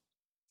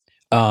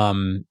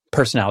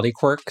personality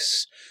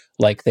quirks.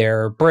 Like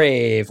they're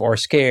brave or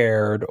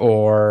scared,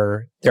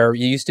 or you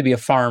used to be a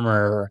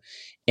farmer,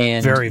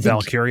 and Very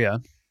Valkyria.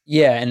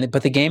 Yeah,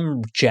 but the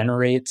game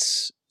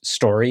generates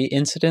story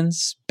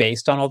incidents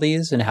based on all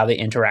these and how they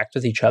interact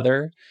with each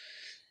other,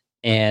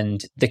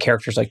 and the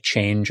characters like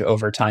change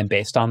over time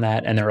based on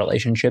that, and their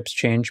relationships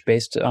change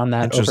based on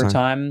that over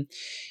time.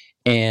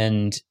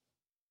 And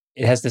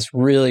it has this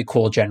really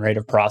cool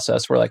generative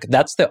process where like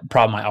that's the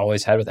problem I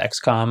always had with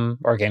XCOM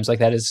or games like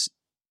that is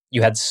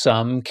you had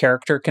some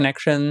character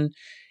connection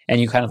and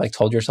you kind of like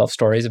told yourself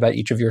stories about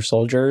each of your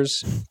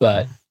soldiers,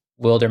 but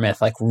Wildermyth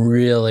like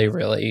really,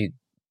 really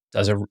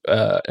does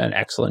an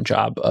excellent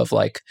job of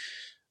like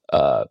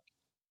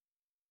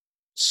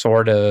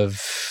sort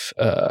of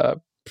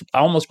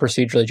almost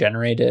procedurally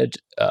generated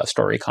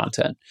story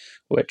content,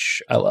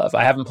 which I love.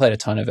 I haven't played a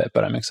ton of it,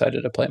 but I'm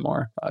excited to play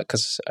more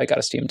because I got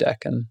a Steam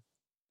Deck. And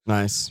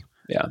nice.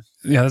 Yeah,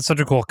 that's such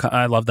a cool.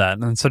 I love that,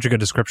 and it's such a good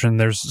description.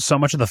 There's so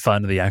much of the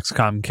fun of the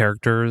XCOM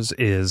characters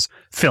is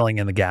filling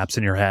in the gaps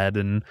in your head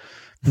and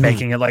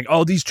making it like,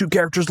 oh, these two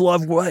characters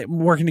love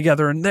working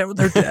together and they're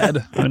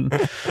dead. And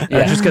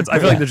it just gets, I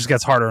feel like it just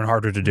gets harder and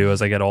harder to do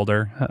as I get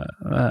older.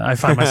 I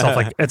find myself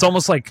like, it's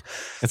almost like,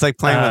 it's like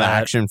playing with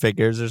action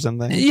figures or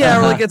something. Yeah.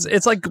 Or like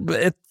it's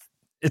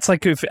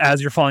like if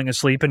as you're falling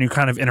asleep and you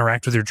kind of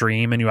interact with your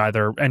dream and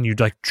you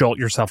like jolt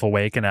yourself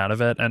awake and out of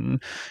it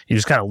and you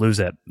just kind of lose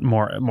it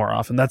more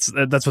often. That's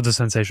what the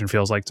sensation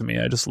feels like to me.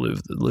 I just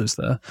lose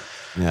the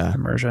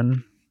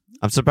immersion.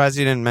 I'm surprised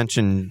you didn't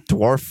mention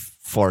Dwarf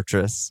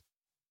Fortress.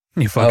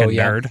 You fucking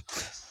nerd.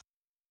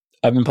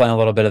 I've been playing a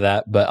little bit of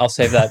that, but I'll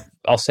save that.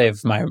 I'll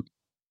save my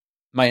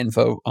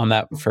info on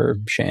that for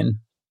Shane.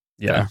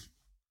 Yeah.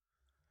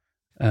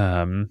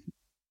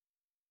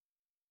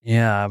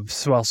 Yeah.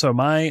 So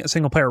my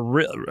single player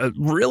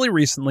really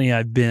recently,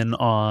 I've been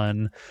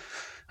on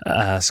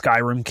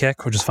Skyrim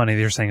kick, which is funny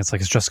that you're saying it's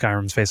just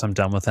Skyrim's face. I'm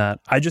done with that.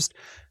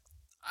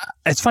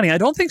 It's funny. I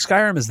don't think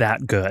Skyrim is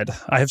that good.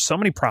 I have so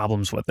many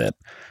problems with it.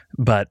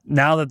 But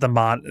now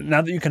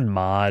that you can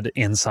mod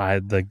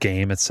inside the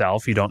game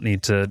itself, you don't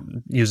need to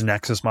use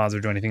Nexus mods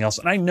or do anything else.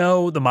 And I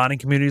know the modding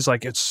community is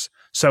like, it's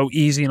so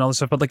easy and all this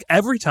stuff. But like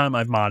every time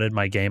I've modded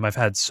my game, I've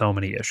had so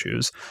many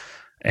issues.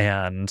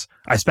 And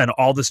I spend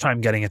all this time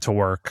getting it to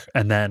work.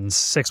 And then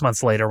 6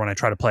 months later, when I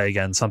try to play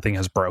again, something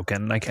has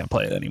broken and I can't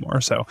play it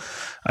anymore. So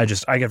I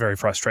get very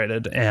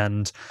frustrated.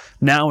 And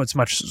now it's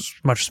much,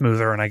 much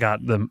smoother and I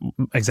got the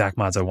exact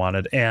mods I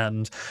wanted.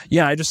 And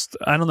yeah, I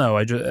don't know.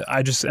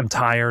 I just am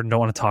tired and don't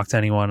want to talk to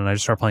anyone. And I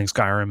just start playing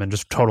Skyrim and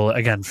just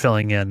again,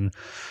 filling in.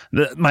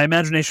 My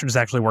imagination has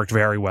actually worked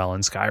very well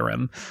in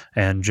Skyrim.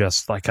 And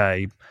just like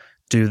I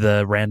do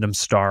the random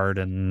start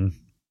and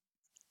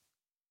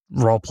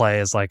role play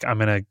is like I'm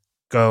gonna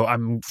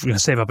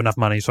save up enough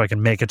money so I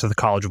can make it to the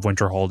College of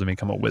Winterhold and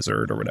become a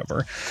wizard or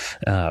whatever.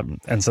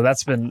 And so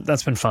that's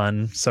been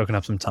fun, soaking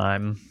up some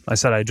time. I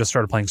said I just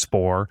started playing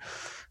Spore,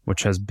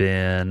 which has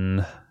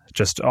been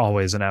just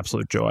always an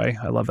absolute joy.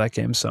 I love that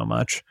game so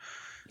much.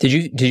 Did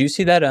you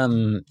see that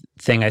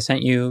thing I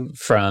sent you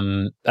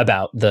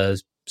about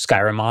the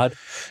Skyrim mod?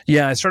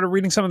 Yeah, I started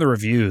reading some of the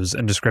reviews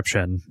and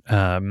description.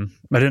 I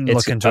didn't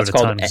look into it a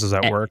ton because I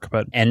was at work.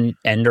 But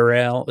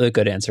Enderal, a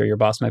good answer. Your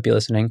boss might be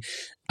listening.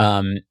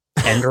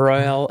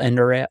 Enderal,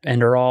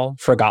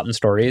 Forgotten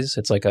Stories.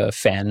 It's like a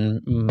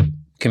fan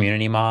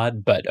community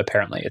mod, but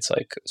apparently it's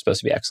like supposed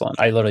to be excellent.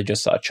 I literally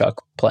just saw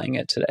Chuck playing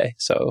it today,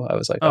 so I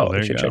was like,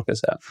 I should check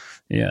this out.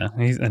 Yeah,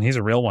 he's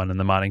a real one in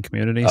the modding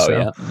community. Oh, so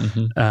yeah.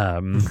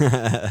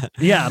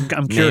 Mm-hmm. Yeah,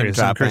 I'm curious.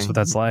 I'm curious what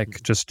that's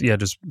like. Just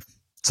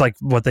it's like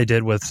what they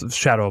did with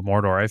Shadow of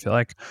Mordor, I feel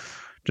like.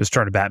 Just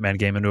turned a Batman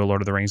game into a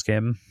Lord of the Rings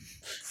game.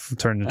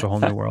 Turned into a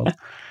whole new world.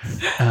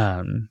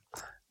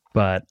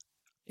 But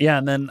yeah,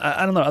 and then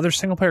I don't know, other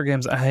single player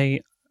games,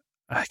 I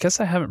guess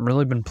I haven't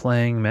really been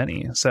playing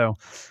many. So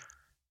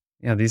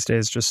yeah, these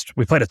days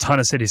we played a ton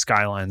of City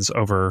Skylines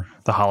over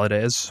the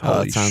holidays.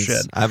 Holy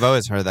shit. I've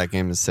always heard that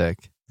game is sick.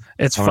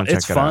 It's fun.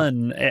 It's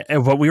fun.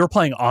 But we were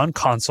playing on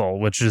console,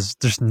 which is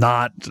just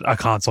not a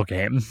console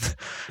game.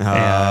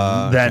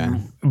 And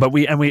then, but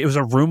it was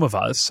a room of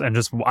us, and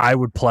just I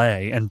would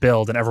play and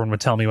build, and everyone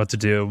would tell me what to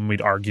do, and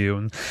we'd argue.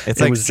 And it's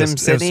like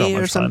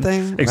SimCity or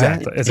something.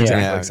 Exactly, right? It's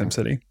exactly like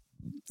SimCity.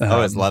 I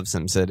always love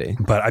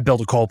SimCity. But I build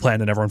a coal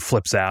plant, and everyone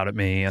flips out at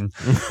me, and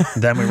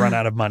then we run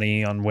out of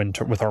money on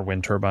with our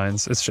wind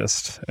turbines.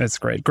 It's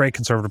great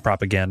conservative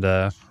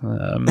propaganda.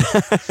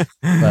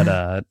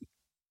 But.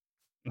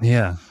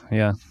 Yeah.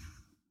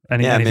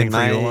 Anything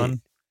for you,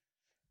 Alon?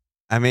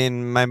 I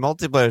mean, my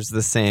multiplayer is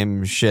the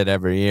same shit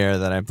every year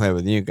that I play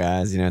with you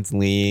guys. It's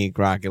League,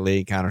 Rocket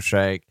League,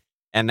 Counter-Strike.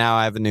 And now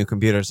I have a new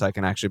computer so I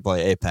can actually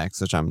play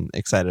Apex, which I'm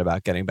excited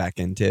about getting back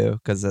into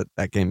because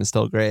that game is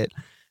still great.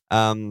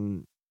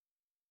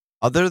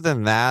 Other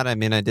than that, I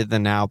mean, I did the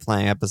Now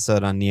Playing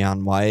episode on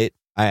Neon White.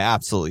 I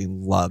absolutely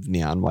love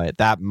Neon White.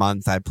 That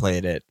month I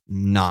played it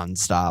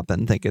nonstop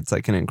and think it's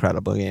like an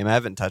incredible game. I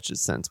haven't touched it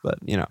since, but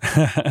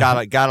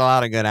got a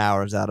lot of good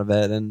hours out of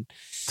it. And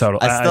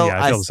totally, I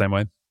feel the same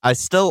way. I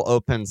still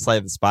open Slay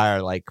the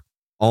Spire like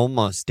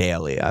almost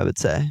daily, I would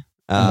say.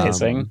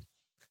 Amazing.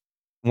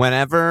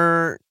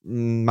 Whenever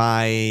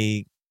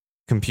my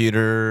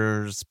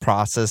computer's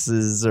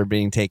processes are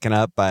being taken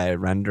up by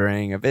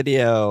rendering a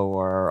video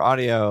or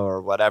audio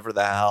or whatever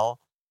the hell,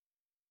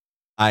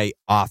 I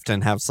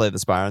often have Slay the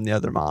Spire on the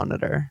other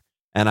monitor.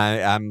 And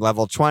I'm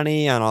level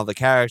 20 on all the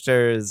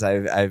characters.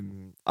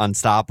 I'm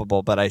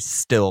unstoppable, but I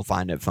still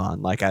find it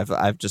fun. Like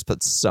I've just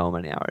put so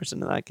many hours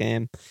into that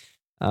game.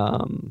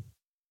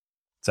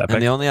 It's epic.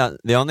 And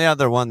the only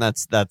other one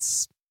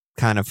that's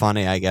kind of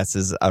funny, I guess,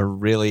 is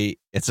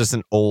it's just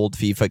an old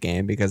FIFA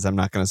game because I'm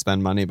not going to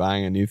spend money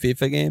buying a new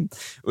FIFA game,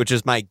 which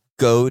is my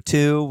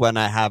go-to when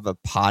I have a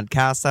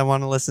podcast I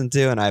want to listen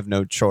to and I have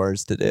no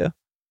chores to do.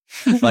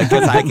 Like,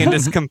 cause I can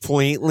just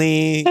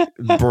completely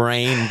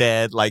brain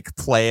dead, like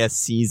play a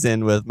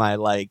season with my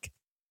like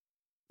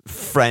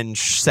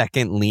French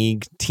second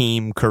league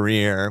team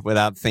career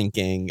without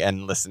thinking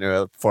and listen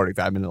to a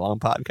 45-minute long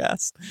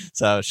podcast.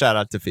 So shout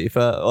out to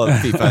FIFA, or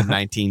FIFA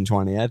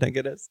 1920, I think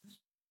it is.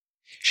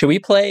 Should we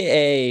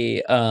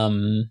play a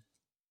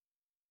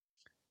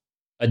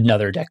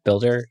another deck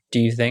builder, do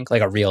you think?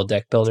 Like a real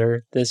deck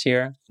builder this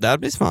year? That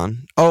would be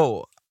fun.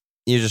 Oh,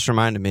 you just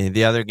reminded me.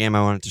 The other game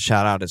I wanted to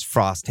shout out is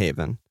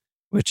Frosthaven,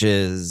 which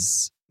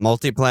is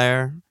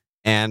multiplayer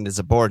and is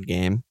a board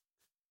game.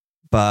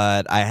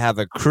 But I have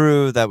a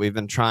crew that we've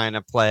been trying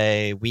to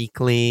play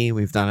weekly.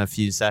 We've done a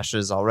few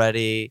sessions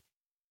already.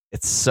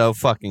 It's so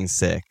fucking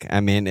sick.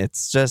 I mean,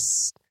 it's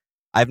just...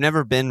 I've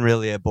never been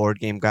really a board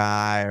game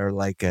guy or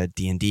like a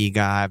D&D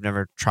guy. I've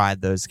never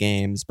tried those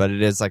games, but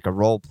it is like a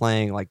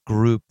role-playing, like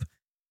group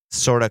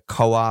sort of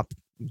co-op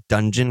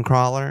dungeon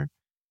crawler.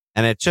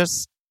 And it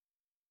just...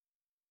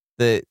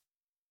 The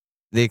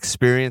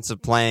experience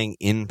of playing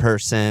in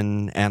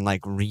person and like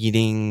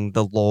reading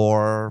the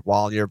lore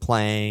while you're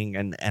playing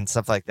and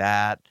stuff like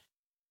that,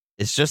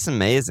 it's just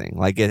amazing.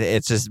 Like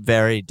it's just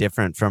very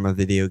different from a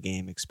video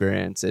game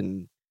experience.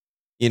 And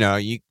you know,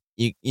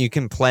 you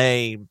can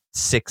play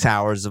 6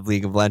 hours of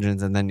League of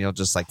Legends and then you'll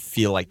just like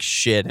feel like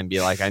shit and be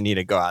like, I need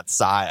to go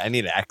outside, I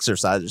need to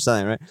exercise or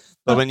something, right?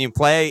 But when you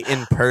play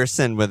in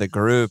person with a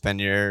group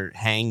and you're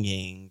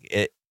hanging,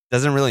 it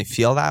doesn't really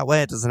feel that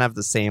way. It doesn't have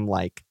the same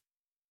like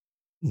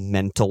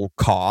mental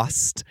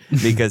cost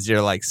because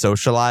you're like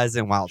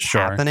socializing while it's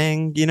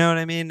happening, you know what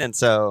I mean? And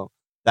so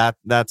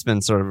that's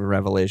been sort of a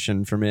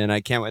revelation for me, and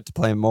I can't wait to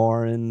play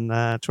more in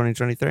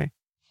 2023.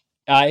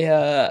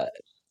 I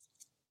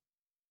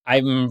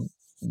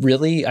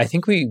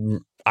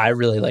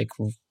really like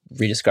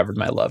rediscovered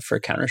my love for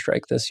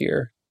Counter-Strike this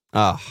year.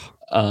 Oh,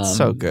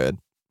 so good.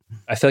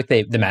 I feel like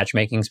the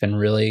matchmaking's been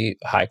really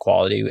high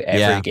quality.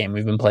 Every game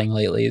we've been playing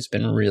lately has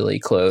been really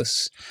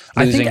close.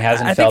 Losing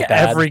hasn't felt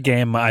bad. Every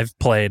game I've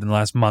played in the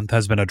last month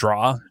has been a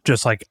draw,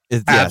 just like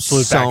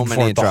absolute back and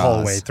forth the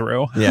whole way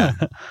through. Yeah,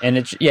 and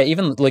it's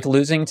even like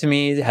losing to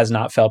me has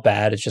not felt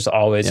bad. It's just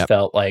always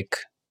felt like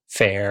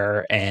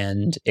fair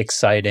and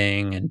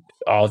exciting, and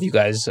all of you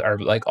guys are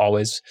like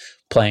always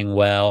playing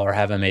well or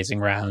have amazing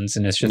rounds,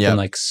 and it's just been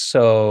like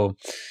so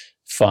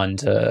fun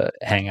to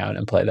hang out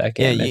and play that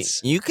game. Yeah,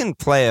 you can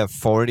play a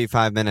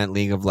 45-minute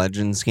League of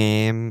Legends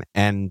game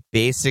and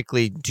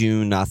basically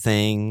do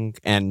nothing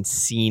and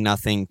see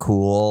nothing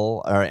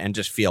cool and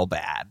just feel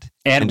bad.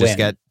 And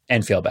win.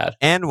 And feel bad.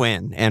 And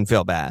win and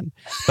feel bad.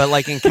 But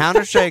like in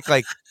Counter-Strike,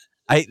 like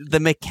the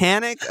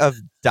mechanic of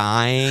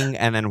dying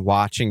and then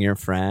watching your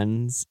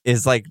friends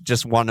is like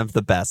just one of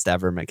the best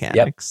ever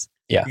mechanics.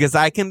 Yeah. Because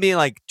I can be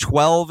like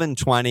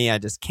 12-20, I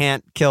just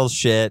can't kill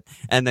shit.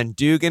 And then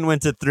Dugan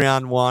went to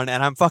 3-on-1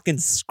 and I'm fucking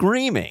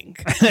screaming.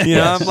 You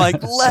know, I'm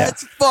like,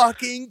 let's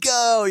fucking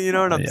go. You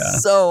know, and I'm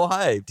so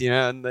hyped, you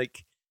know, and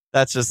like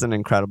that's just an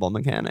incredible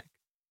mechanic.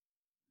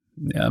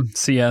 Yeah.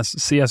 CS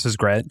is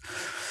great.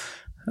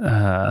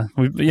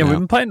 We've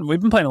been playing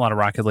a lot of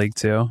Rocket League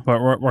too. What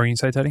were you gonna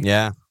say, Teddy?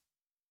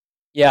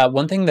 Yeah,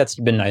 one thing that's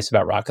been nice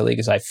about Rocket League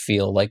is I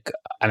feel like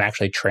I'm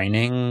actually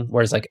training,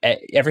 whereas like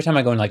every time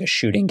I go in like a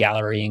shooting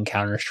gallery in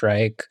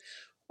Counter-Strike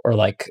or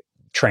like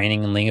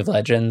training in League of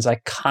Legends,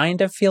 I kind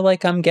of feel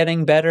like I'm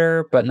getting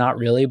better, but not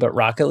really. But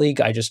Rocket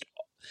League,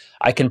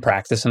 I can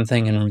practice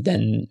something and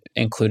then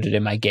include it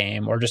in my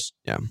game, or just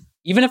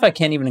even if I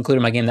can't even include it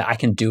in my game, that I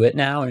can do it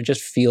now, and it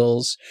just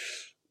feels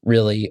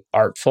really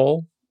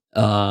artful.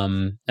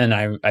 And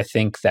I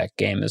think that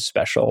game is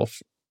special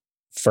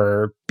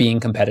for being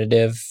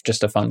competitive,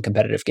 just a fun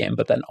competitive game,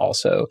 but then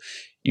also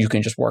you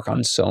can just work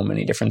on so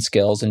many different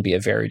skills and be a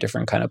very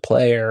different kind of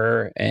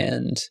player.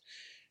 And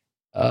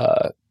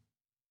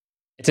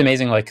it's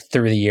amazing, like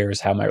through the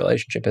years, how my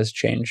relationship has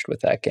changed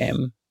with that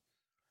game.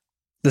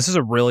 This is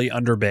a really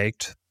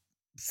underbaked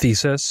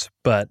thesis,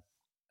 but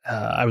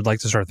I would like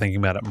to start thinking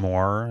about it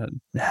more.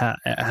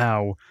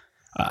 How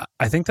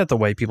I think that the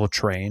way people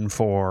train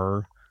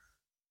for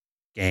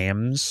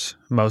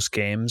most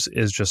games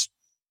is just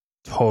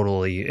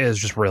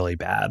really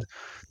bad.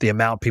 The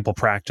amount people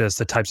practice,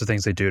 the types of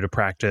things they do to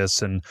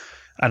practice, and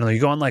I don't know,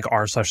 you go on like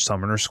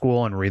r/Summoner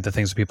School and read the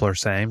things that people are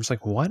saying. It's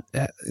like, what?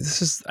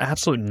 This is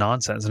absolute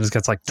nonsense, and it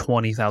gets like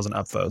 20,000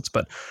 upvotes.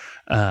 But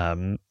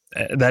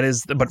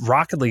but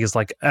Rocket League is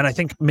like, and I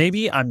think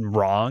maybe I'm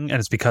wrong, and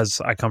it's because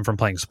I come from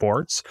playing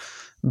sports,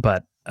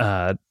 but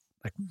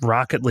like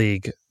Rocket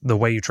League, the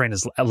way you train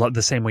is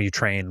the same way you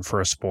train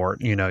for a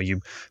sport. You know, you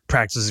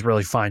practice these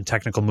really fine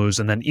technical moves,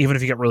 and then even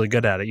if you get really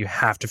good at it, you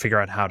have to figure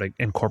out how to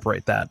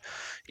incorporate that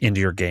into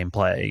your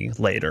gameplay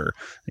later.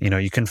 You know,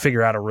 you can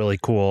figure out a really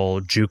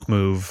cool juke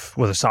move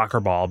with a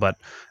soccer ball, but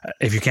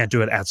if you can't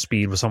do it at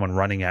speed with someone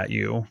running at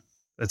you,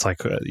 it's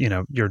like,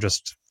 you're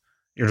just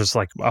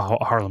like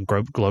a Harlem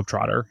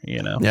Globetrotter,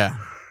 you know? Yeah.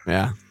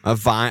 A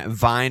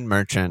vine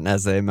merchant,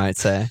 as they might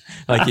say.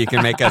 Like you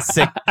can make a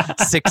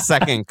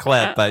 6-second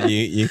clip, but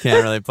you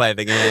can't really play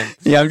the game.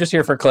 Yeah, I'm just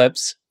here for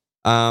clips.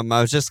 I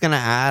was just going to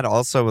add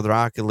also with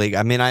Rocket League.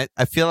 I mean, I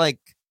feel like,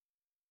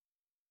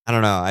 I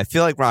don't know. I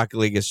feel like Rocket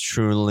League is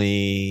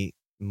truly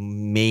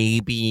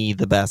maybe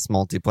the best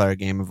multiplayer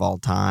game of all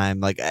time.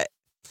 Like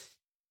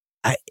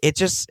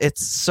it's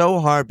so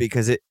hard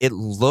because it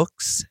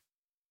looks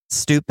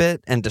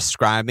stupid and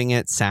describing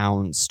it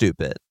sounds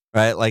stupid,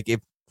 right? Like if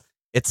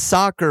it's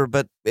soccer,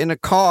 but in a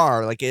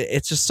car, like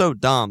it's just so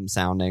dumb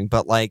sounding.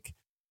 But like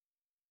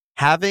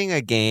having a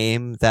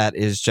game that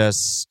is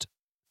just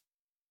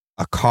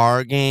a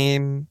car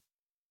game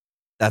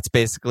that's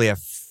basically a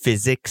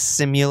physics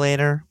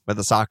simulator with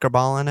a soccer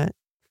ball in it,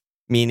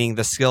 meaning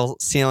the skill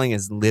ceiling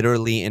is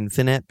literally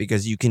infinite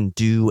because you can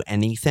do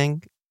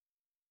anything.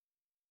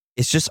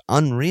 It's just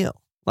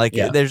unreal. Like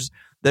there's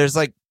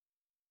like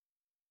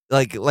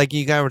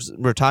you guys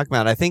were talking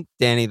about. I think,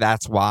 Danny,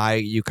 that's why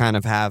you kind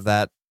of have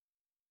that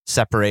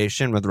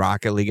separation with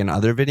Rocket League and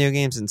other video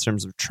games in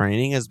terms of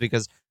training, is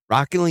because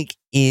Rocket League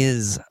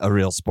is a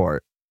real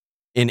sport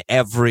in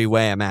every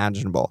way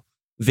imaginable.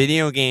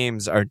 Video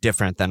games are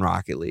different than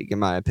Rocket League, in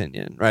my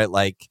opinion, right?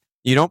 Like,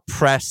 you don't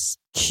press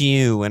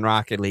Q in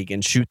Rocket League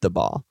and shoot the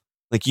ball.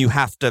 Like, you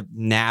have to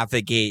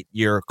navigate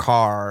your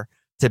car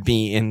to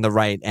be in the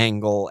right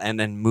angle and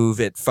then move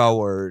it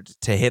forward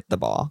to hit the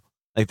ball.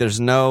 Like, there's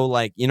no,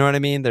 like, you know what I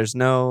mean? There's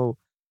no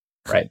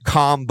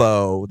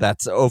combo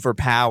that's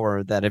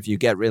overpowered that if you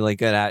get really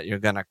good at, you're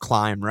going to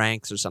climb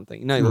ranks or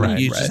something. No,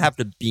 you just have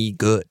to be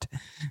good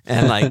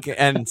and like,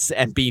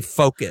 and be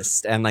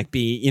focused and like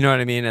be, you know what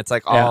I mean? It's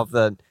like all of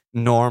the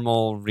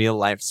normal real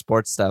life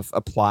sports stuff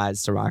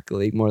applies to Rocket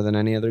League more than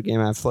any other game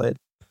I've played.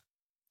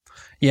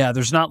 Yeah,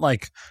 there's not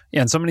like,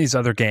 in some of these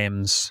other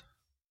games,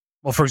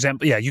 well, for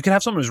example, you can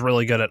have someone who's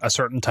really good at a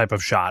certain type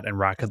of shot in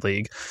Rocket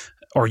League,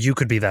 or you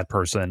could be that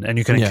person, and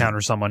you can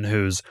encounter someone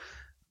who's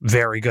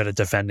very good at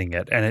defending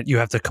it, and you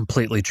have to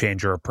completely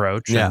change your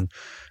approach. And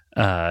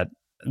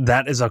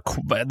that is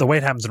the way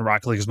it happens in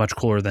Rocket League is much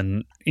cooler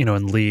than,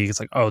 in League.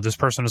 It's like, oh, this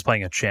person is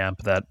playing a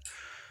champ that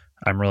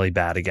I'm really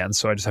bad against,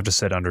 so I just have to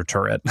sit under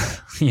turret.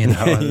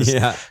 There's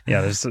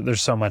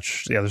so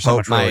much. Yeah, there's so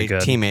much really good.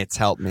 My teammates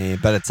help me,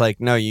 but it's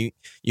like, no, you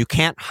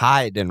can't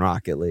hide in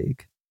Rocket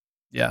League.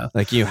 Yeah,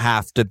 like you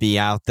have to be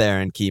out there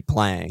and keep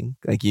playing.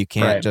 Like, you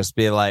can't just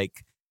be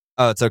like,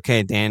 oh, it's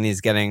okay, Danny's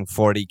getting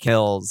 40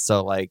 kills,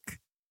 so like,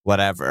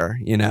 whatever,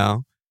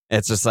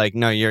 It's just like,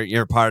 no,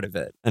 you're part of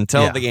it.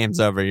 Until the game's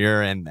over,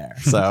 you're in there.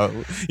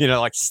 So,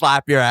 like,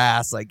 slap your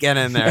ass, like, get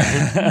in there.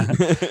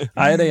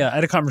 I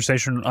had a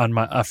conversation on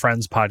a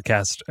friend's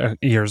podcast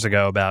years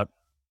ago about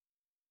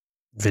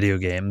video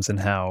games and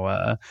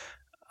how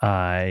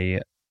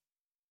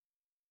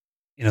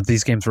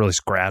these games really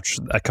scratch.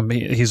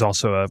 He's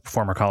also a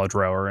former college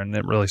rower, and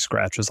it really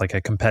scratches like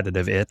a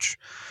competitive itch.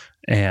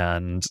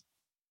 And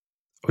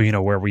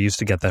where we used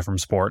to get that from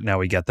sport, now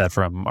we get that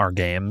from our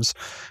games.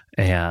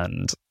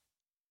 And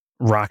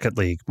Rocket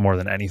League, more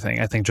than anything,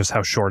 I think just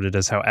how short it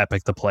is, how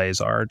epic the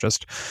plays are,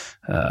 just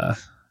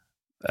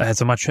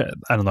it's a much,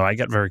 I don't know, I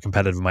get very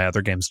competitive in my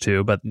other games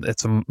too, but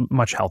it's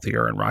much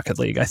healthier in Rocket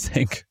League, I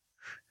think.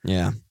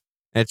 Yeah.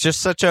 It's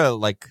just such a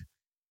like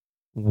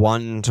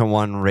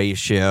 1-to-1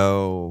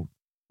 ratio,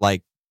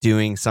 like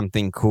doing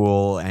something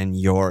cool and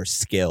your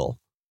skill.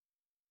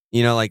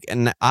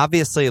 And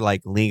obviously,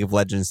 like, League of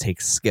Legends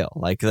takes skill.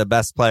 Like, the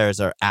best players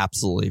are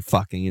absolutely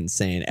fucking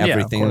insane.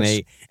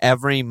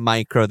 Every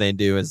micro they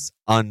do is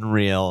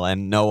unreal,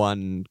 and no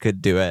one could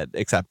do it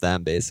except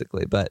them,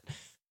 basically. But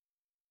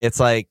it's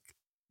like,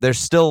 there's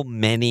still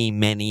many,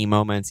 many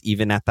moments,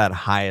 even at that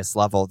highest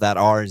level, that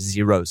are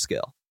zero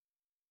skill.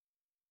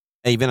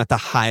 Even at the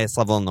highest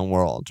level in the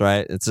world,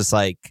 right? It's just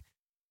like,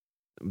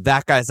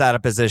 that guy's out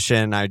of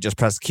position, I just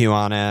press Q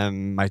on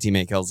him, my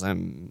teammate kills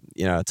him,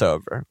 it's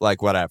over.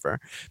 Like, whatever.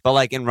 But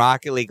like in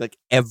Rocket League, like,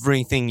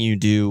 everything you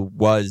do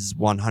was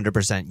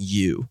 100%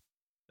 you.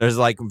 There's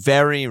like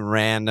very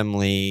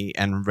randomly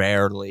and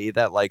rarely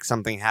that like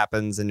something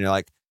happens and you're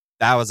like,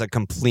 that was a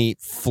complete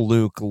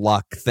fluke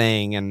luck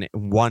thing and it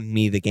won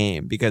me the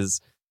game.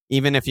 Because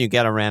even if you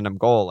get a random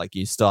goal, like,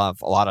 you still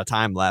have a lot of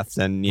time left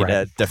and need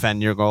to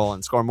defend your goal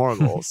and score more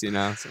goals,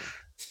 So.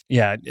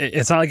 Yeah,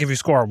 it's not like if you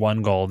score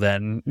one goal,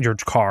 then your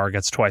car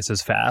gets twice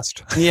as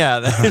fast. Yeah,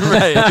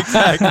 right,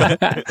 exactly.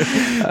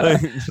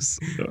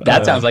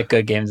 That sounds like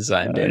good game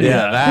design, dude.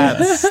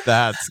 Yeah,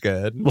 that's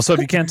good. Well, so if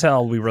you can't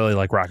tell, we really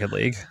like Rocket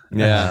League.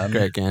 Yeah,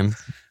 great game.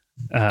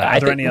 Are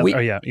there any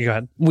other? You go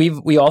ahead.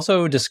 We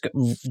also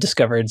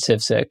discovered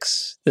Civ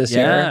 6 this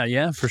year.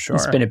 Yeah, for sure.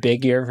 It's been a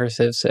big year for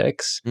Civ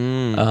 6.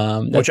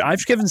 Which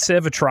I've given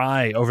Civ a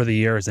try over the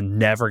years and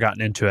never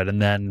gotten into it.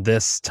 And then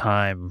this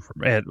time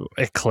it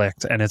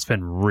clicked and it's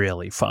been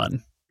really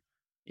fun.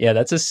 Yeah,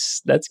 I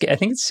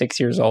think it's 6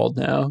 years old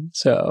now.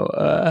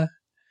 So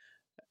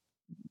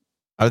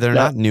are there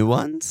not new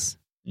ones?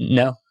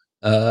 No.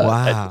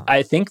 Wow.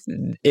 I think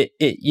it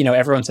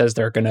everyone says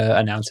they're going to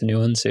announce a new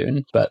one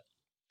soon, but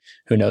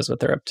who knows what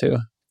they're up to.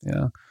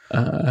 Yeah.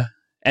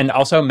 And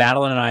also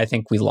Madeline and I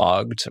think we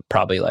logged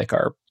probably like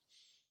our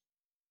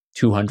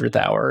 200th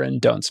hour in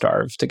Don't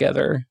Starve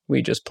together.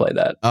 We just play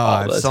that. Oh,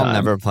 I've still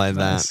never played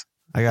that.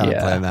 I gotta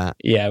play that.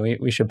 Yeah,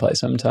 we should play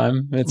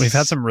sometime. We've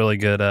had some really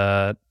good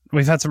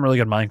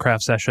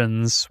Minecraft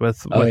sessions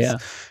with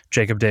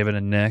Jacob, David,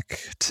 and Nick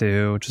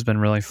too, which has been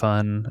really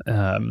fun.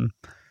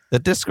 The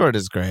Discord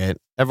is great.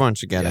 Everyone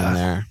should get in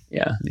there.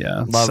 Yeah.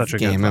 Love such a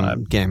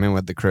gaming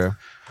with the crew.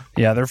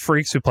 Yeah, they're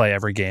freaks who play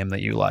every game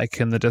that you like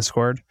in the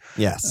Discord.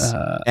 Yes.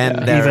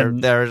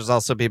 And there's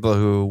also people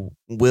who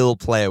will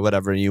play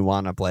whatever you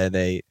want to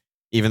play.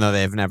 even though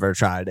they've never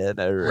tried it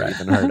or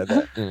even heard of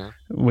it. You know?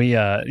 We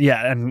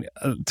and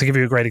to give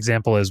you a great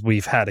example is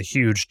we've had a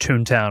huge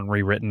Toontown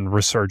rewritten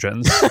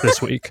resurgence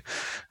this week,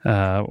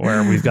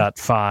 where we've got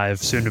 5,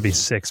 soon to be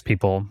 6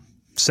 people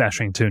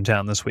seshing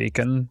Toontown this week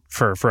and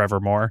for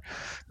forevermore.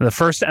 The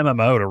first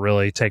MMO to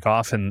really take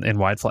off in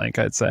Wide Flank,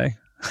 I'd say.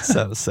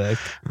 So sick.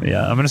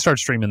 Yeah, I'm going to start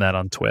streaming that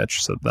on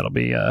Twitch, so that'll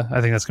be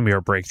I think that's going to be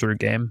our breakthrough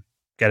game.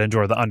 Get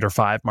into the under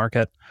 5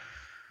 market.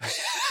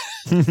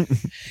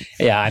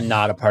 Yeah, I'm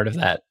not a part of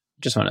that.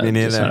 Just want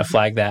to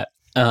flag that.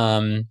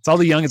 It's all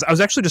the youngins. I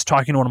was actually just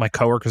talking to one of my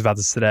coworkers about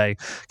this today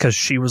because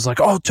she was like,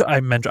 "Oh, I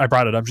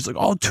brought it up." She's like,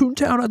 "Oh,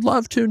 Toontown, I'd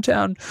love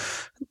Toontown,"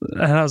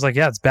 and I was like,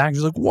 "Yeah, it's back."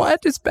 She's like,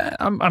 "What? It's back?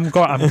 I'm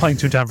playing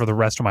Toontown for the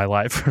rest of my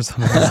life or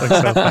something." It's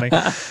like so funny.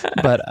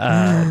 But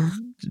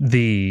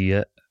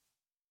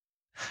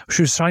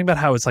she was talking about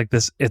how it's like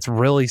this, it's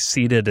really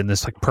seated in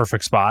this like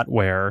perfect spot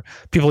where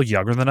people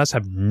younger than us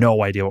have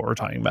no idea what we're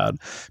talking about.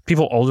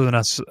 People older than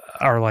us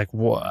are like,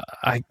 what?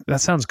 That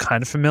sounds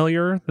kind of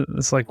familiar.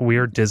 This like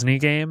weird Disney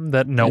game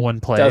that no one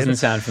played. Doesn't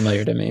sound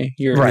familiar to me.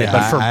 Right. Yeah,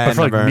 but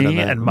for like me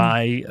and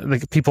my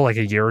like people like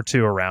a year or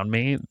two around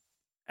me,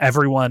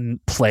 everyone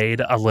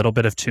played a little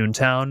bit of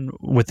Toontown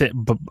with it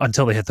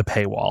until they hit the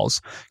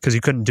paywalls because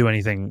you couldn't do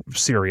anything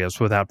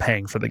serious without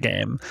paying for the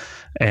game.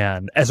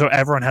 And so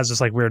everyone has this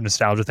like weird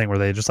nostalgia thing where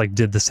they just like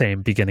did the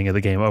same beginning of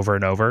the game over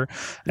and over.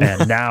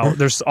 And now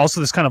there's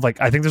also this kind of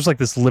like, I think there's like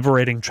this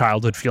liberating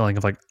childhood feeling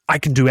of like, I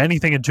can do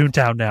anything in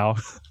Toontown now.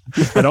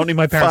 I don't need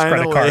my parents'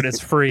 credit card.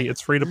 It's free. It's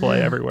free to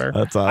play everywhere.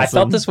 That's awesome. I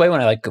felt this way when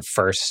I like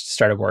first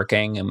started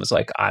working and was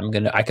like,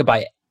 I could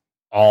buy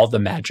all the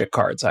Magic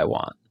cards I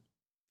want.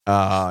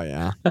 Oh,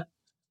 yeah.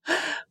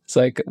 It's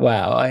like,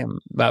 wow, I'm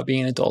about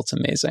being an adult's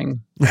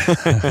amazing.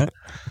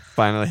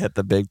 Finally hit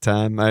the big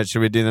time. All right, should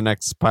we do the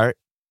next part?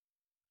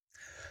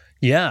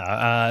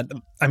 Yeah.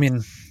 I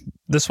mean,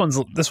 this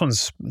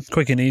one's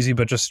quick and easy,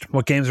 but just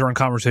what games are in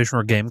conversation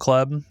for Game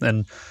Club.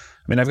 And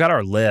I mean, I've got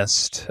our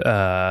list.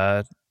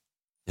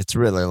 It's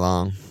really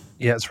long.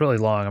 Yeah, it's really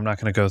long. I'm not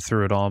going to go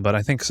through it all, but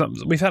I think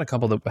we've had a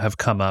couple that have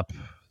come up.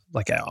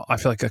 Like, I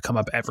feel like they come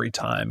up every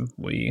time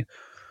we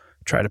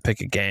try to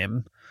pick a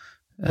game.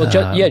 Well,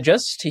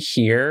 just to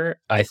hear,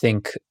 I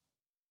think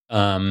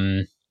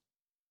I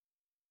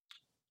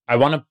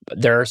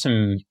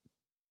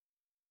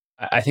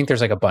think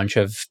there's like a bunch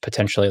of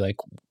potentially like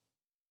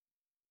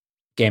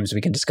games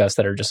we can discuss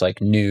that are just like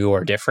new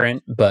or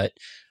different, but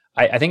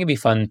I think it'd be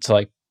fun to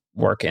like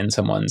work in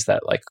some ones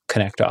that like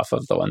connect off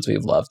of the ones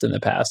we've loved in the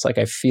past. Like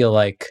I feel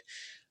like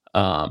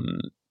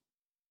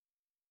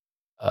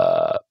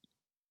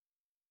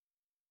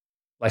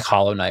like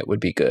Hollow Knight would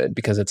be good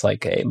because it's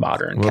like a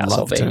modern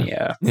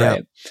Castlevania,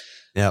 right?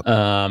 Yep.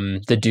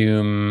 The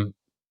Doom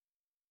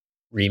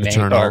remake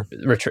Eternal.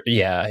 Return.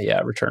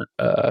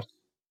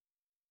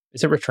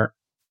 Is it Return?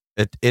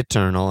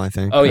 Eternal, I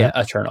think. Oh, yeah,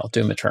 Eternal.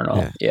 Doom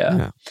Eternal.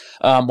 Yeah.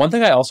 One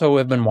thing I also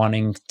have been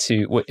wanting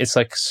to, it's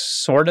like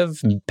sort of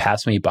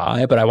passed me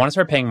by, but I want to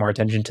start paying more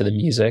attention to the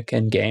music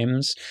and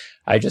games.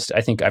 I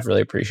think I've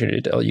really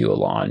appreciated you,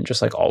 Alon,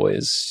 just like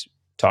always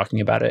talking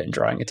about it and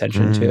drawing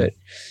attention to it,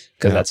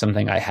 because that's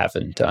something I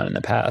haven't done in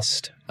the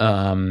past.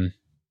 And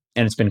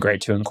it's been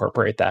great to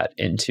incorporate that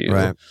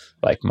into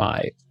like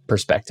my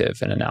perspective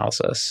and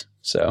analysis.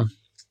 So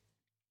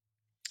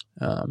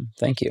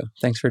thank you.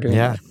 Thanks for doing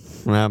that.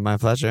 Well, my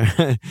pleasure.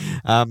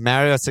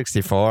 Mario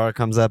 64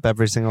 comes up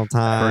every single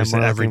time.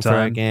 Every time.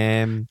 For a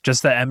game.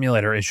 Just the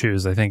emulator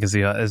issues, I think,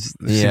 seems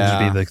to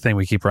be the thing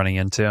we keep running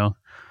into.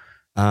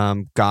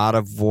 God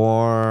of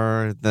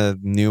War, the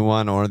new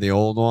one or the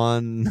old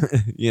one,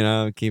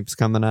 keeps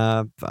coming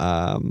up.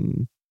 I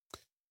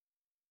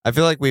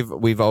feel like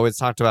we've always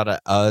talked about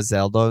a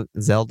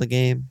Zelda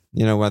game,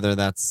 whether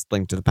that's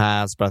Link to the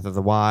Past, Breath of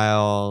the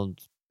Wild,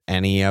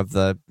 any of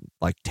the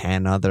like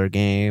 10 other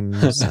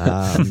games.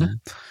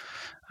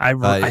 I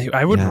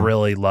would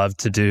really love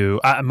to do,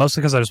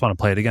 mostly because I just want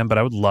to play it again, but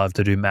I would love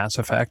to do Mass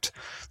Effect,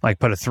 like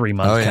put a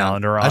 3-month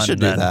calendar on and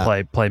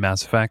then play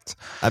Mass Effect.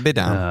 I'd be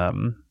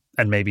down.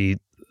 And maybe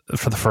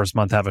for the first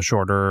month have a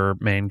shorter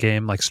main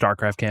game, like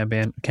StarCraft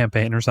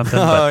campaign or something.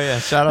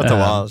 Shout out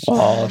to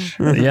Walsh.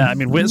 Yeah, I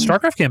mean,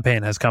 StarCraft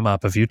campaign has come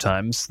up a few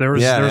times. There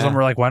was one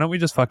where like, why don't we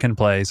just fucking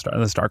play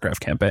the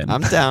StarCraft campaign?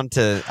 I'm down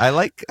to. I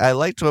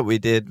liked what we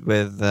did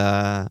with.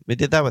 We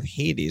did that with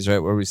Hades, right,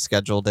 where we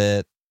scheduled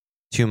it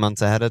 2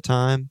 months ahead of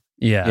time.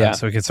 Yeah,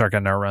 so we could start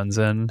getting our runs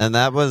in, and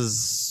that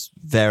was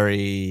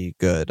very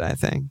good. I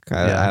think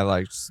I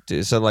liked to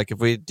do so. Like if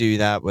we do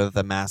that with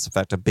a Mass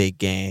Effect, a big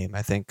game,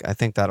 I think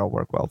that'll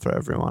work well for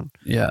everyone.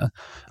 Yeah,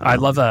 I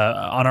love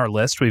on our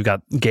list we've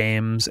got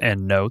games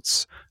and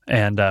notes,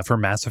 and for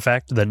Mass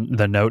Effect,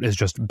 the note is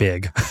just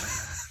big,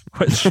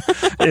 which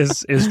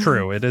is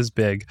true. It is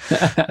big,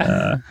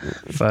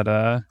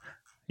 but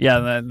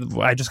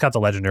I just got the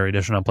Legendary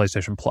Edition on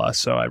PlayStation Plus,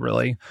 so I've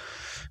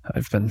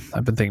been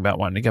thinking about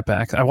wanting to get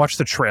back. I watched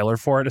the trailer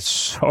for it.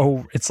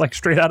 It's like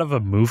straight out of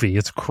a movie.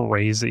 It's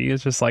crazy.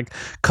 It's just like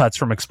cuts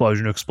from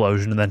explosion to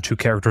explosion and then two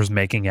characters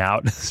making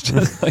out. It's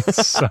just like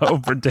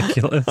so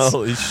ridiculous.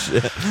 Holy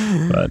shit.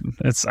 But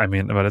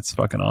it's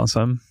fucking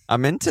awesome.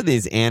 I'm into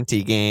these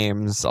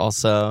anti-games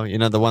also.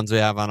 The ones we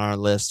have on our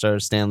list are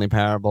Stanley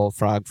Parable,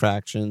 Frog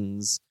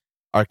Fractions,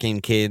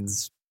 Arcane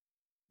Kids,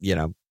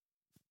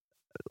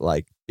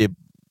 like the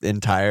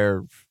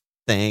entire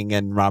thing,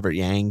 and Robert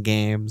Yang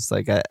games.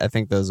 Like I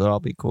think those would all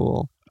be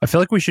cool. I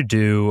feel like we should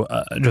do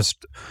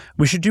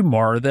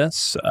more of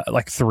this,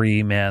 like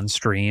 3-man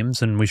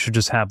streams, and we should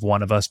just have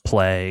one of us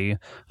play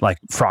like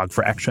Frog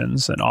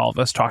Fractions and all of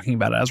us talking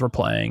about it as we're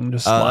playing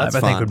just live. I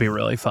think would be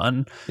really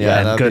fun.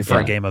 Yeah, and good for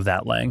a game of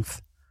that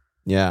length.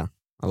 Yeah,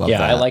 I love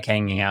that. I like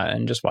hanging out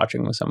and just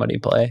watching with somebody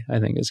play. I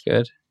think is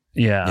good.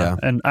 Yeah.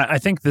 And I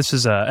think this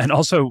is and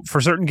also for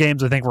certain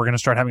games, I think we're going to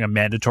start having a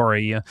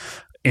mandatory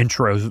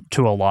intro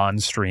to Alon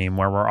stream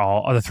where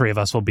the three of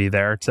us will be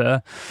there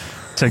to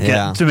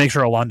make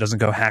sure Alon doesn't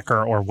go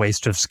hacker or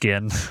waste of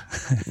skin.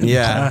 Which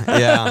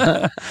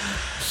a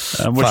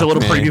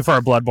little preview for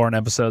our Bloodborne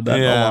episode that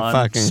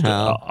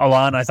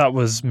Alon I thought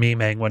was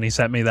memeing when he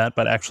sent me that,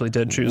 but actually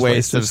did choose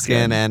waste of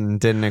skin and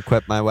didn't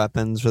equip my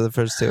weapons for the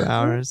first 2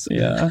 hours.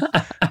 Yeah.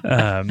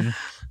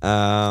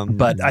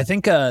 But I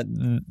think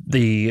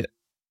the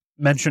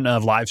mention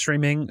of live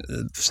streaming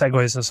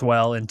segues us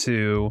well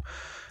into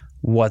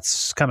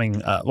what's coming,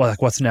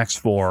 what's next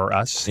for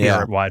us here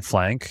at Wide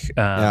Flank.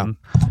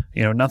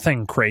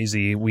 Nothing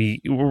crazy. I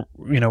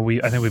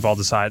think we've all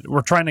decided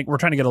we're trying to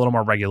get a little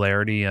more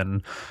regularity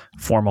and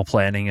formal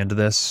planning into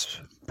this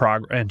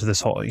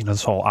this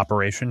whole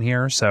operation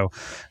here. So,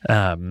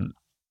 we're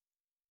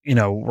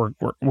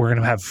going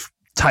to have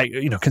tight,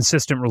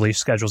 consistent release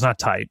schedules, not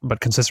tight,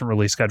 but consistent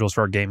release schedules for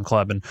our game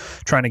club, and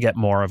trying to get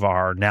more of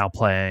our now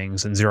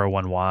playings and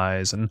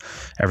 01Ys and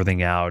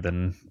everything out,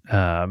 and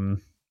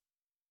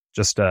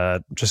just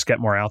get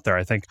more out there.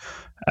 I think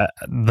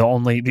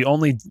the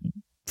only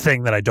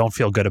thing that I don't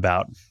feel good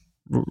about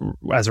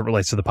as it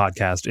relates to the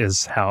podcast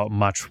is how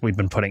much we've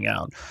been putting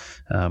out,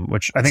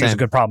 which I think is a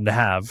good problem to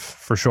have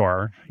for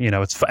sure.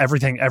 It's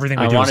everything we do.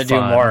 I want to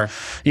do more.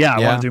 Yeah, I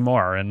want to do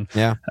more, and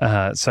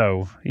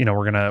so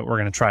we're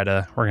gonna try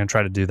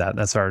to do that.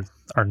 That's our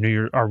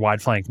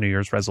Wide Flank New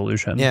Year's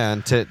resolution. Yeah,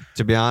 and to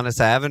be honest,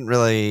 I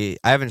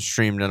haven't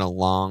streamed in a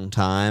long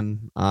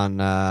time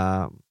on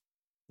our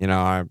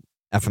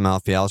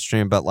FMLFPL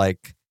stream, but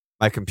like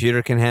my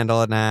computer can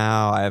handle it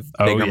now. I have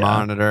bigger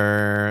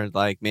monitor.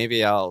 Like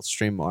maybe I'll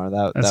stream more.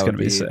 That would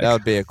be sick. That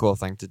would be a cool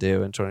thing to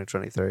do in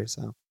 2023.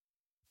 So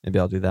maybe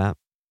I'll do that.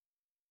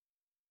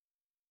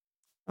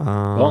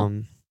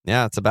 Cool.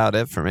 Yeah, that's about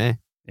it for me.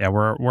 Yeah,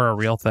 we're a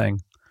real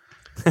thing.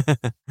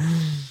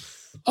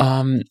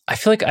 I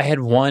feel like I had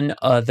one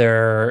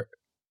other.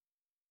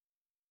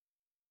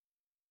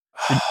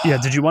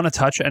 Did you want to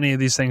touch any of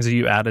these things that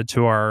you added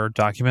to our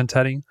document,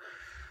 Teddy?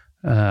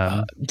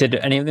 Did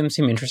any of them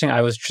seem interesting?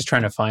 I was just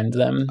trying to find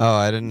them. Oh,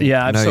 I didn't know you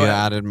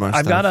added more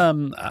I've stuff.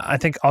 got I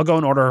think I'll go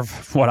in order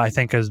of what I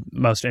think is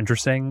most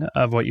interesting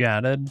of what you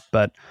added,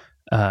 but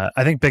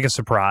I think biggest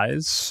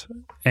surprise,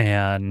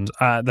 and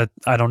that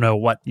I don't know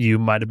what you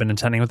might have been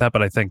intending with that,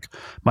 but I think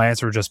my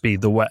answer would just be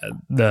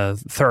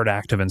the third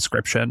act of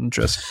Inscryption,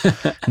 just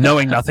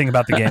knowing nothing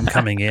about the game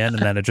coming in, and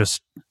then it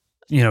just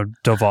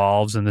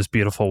devolves in this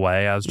beautiful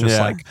way. I was just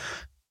like,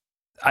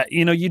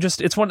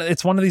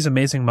 it's one of these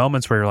amazing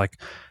moments where you're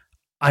like,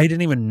 I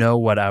didn't know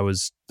what I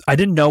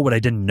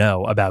didn't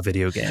know about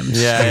video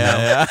games.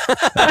 Yeah.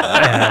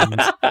 And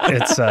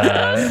it's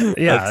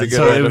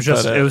so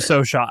it was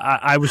so shocked.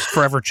 I was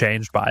forever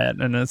changed by it,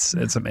 and it's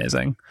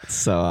amazing. It's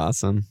so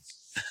awesome.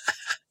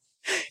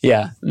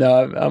 Yeah,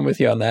 no, I'm with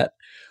you on that.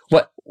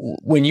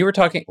 When you were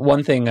talking,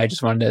 one thing I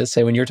just wanted to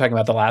say, when you were talking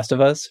about The Last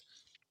of Us,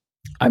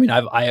 I mean,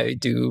 I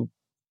do,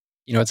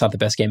 it's not the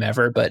best game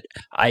ever, but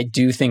I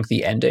do think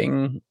the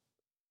ending,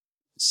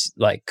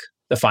 like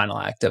the final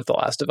act of The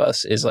Last of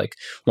Us, is like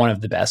one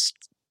of the best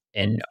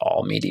in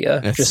all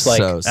media. It's just like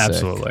so sick.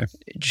 Absolutely.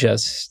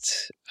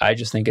 I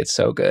just think it's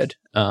so good.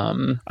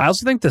 I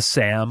also think the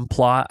Sam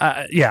plot.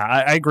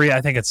 I agree.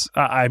 I think it's.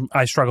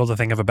 I struggle to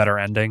think of a better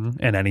ending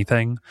in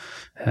anything.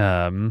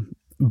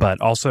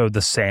 But also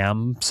the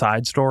Sam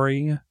side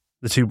story,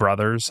 the two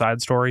brothers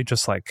side story,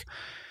 just like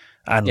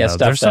I don't know.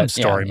 There's some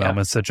story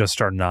moments that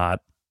just are not.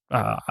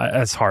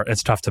 It's hard.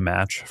 It's tough to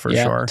match for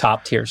sure.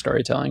 Top tier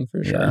storytelling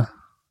for sure.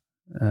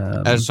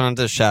 I just wanted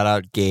to shout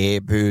out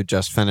Gabe, who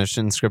just finished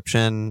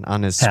Inscryption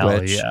on his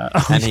Switch,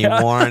 and he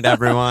warned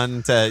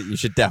everyone you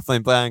should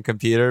definitely play on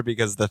computer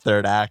because the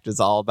third act is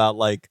all about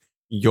like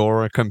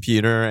your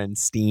computer and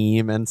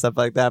Steam and stuff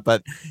like that.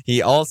 But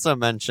he also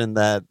mentioned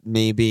that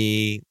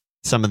maybe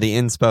some of the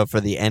inspo for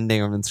the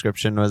ending of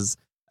Inscryption was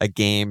a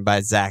game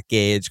by Zach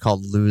Gage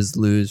called Lose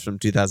Lose from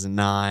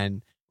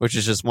 2009, which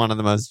is just one of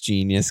the most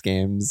genius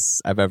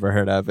games I've ever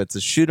heard of. It's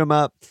a shoot 'em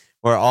up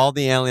where all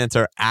the aliens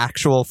are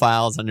actual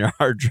files on your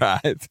hard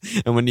drive.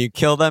 And when you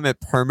kill them,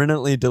 it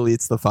permanently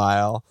deletes the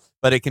file.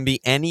 But it can be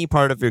any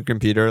part of your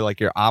computer, like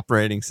your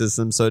operating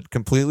system. So it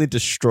completely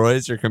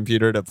destroys your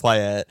computer to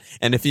play it.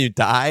 And if you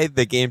die,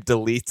 the game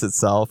deletes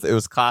itself. It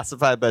was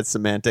classified by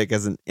Symantec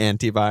as an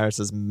antivirus,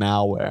 as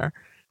malware.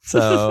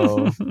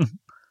 So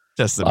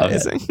just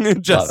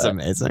amazing. Just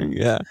amazing.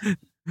 Yeah.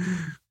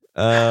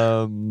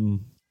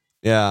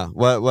 Yeah.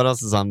 What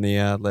else is on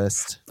the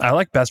list? I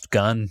like best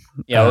gun.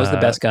 Yeah, what was the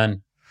best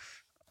gun?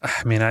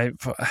 I mean,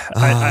 it's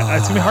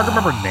gonna be hard to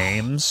remember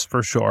names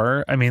for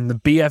sure. I mean, the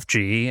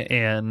BFG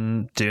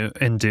in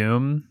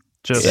Doom,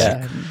 just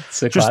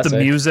the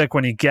music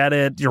when you get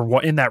it.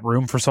 You're in that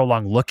room for so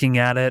long looking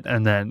at it,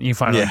 and then you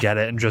finally get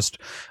it, and just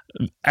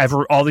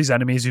all these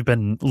enemies you've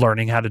been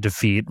learning how to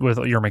defeat with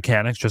your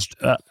mechanics just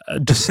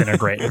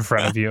disintegrate in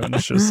front of you, and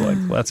it's just like,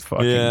 let's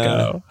fucking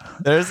go.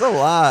 There's a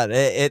lot.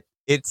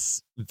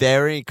 It's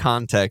very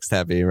context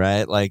heavy,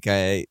 right? Like,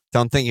 I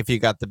don't think if you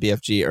got the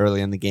BFG early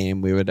in the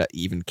game, we would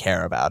even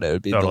care about it. It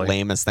would be the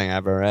lamest thing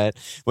ever, right?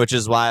 Which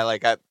is why,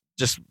 like,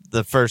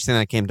 the first thing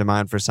that came to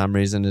mind for some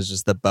reason is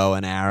just the bow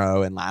and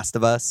arrow in Last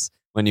of Us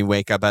when you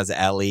wake up as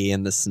Ellie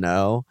in the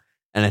snow,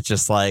 and it's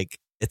just like,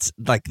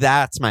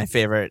 that's my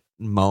favorite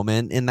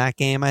moment in that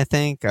game. I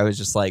think I was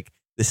just like,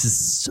 this is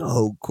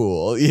so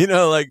cool. You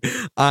know, like,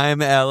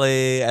 I'm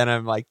Ellie and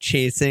I'm like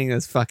chasing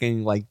this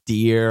fucking like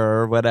deer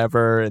or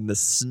whatever in the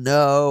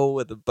snow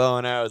with a bow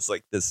and arrow. It's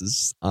like, this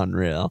is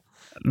unreal.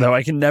 Though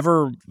I can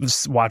never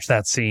watch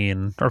that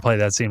scene or play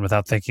that scene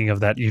without thinking of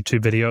that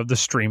YouTube video of the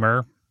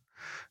streamer.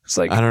 It's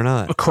like, I don't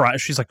know.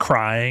 She's like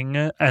crying,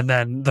 and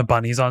then the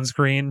bunny's on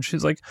screen.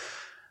 She's like,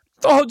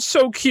 oh, it's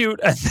so cute.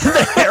 And then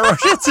the arrow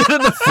hits it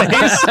in the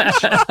face.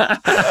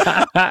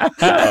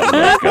 Oh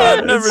my God.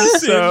 I've never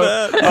seen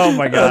that. Oh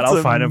my God. That's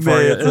I'll find it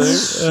for you. It's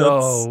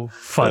so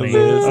funny.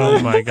 Oh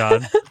my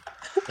God.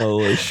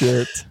 Holy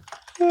shit.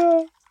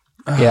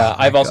 Yeah,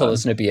 I've also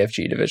listened to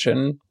BFG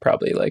Division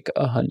probably like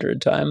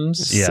 100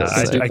 times. Yeah,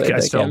 I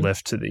still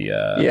lift to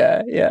the...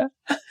 Yeah.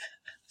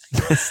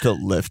 I still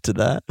lift to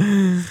that.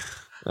 Dude,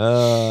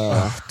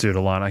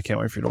 Alana, I can't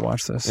wait for you to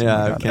watch this.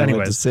 Yeah, I can't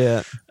wait to see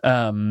it.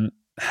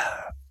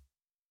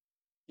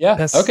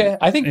 Yeah. Okay.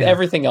 I think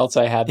everything else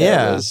I had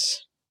there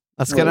was...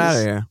 Let's get out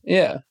of here.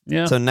 Yeah.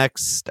 So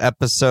next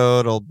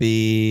episode will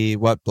be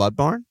what?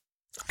 Bloodborne?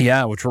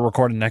 Yeah, which we're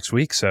recording next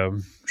week. So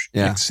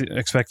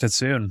expect it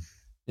soon.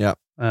 Yep.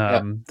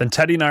 Then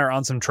Teddy and I are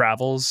on some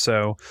travels.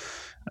 So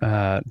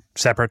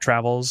separate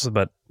travels,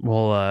 but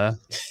we'll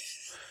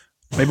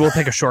maybe we'll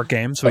take a short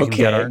game so we can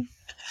get our...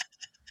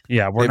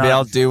 Yeah,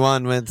 I'll do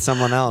one with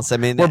someone else. I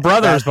mean, we're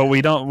brothers, but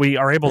we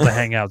are able to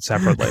hang out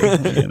separately.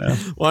 You know?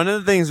 One of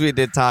the things we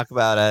did talk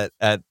about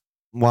at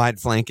Wide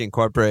Flank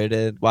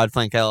Incorporated, Wide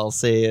Flank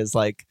LLC, is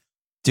like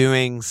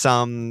doing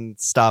some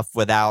stuff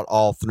without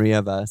all three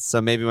of us.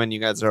 So maybe when you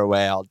guys are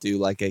away, I'll do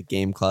like a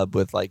game club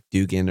with like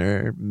Dugan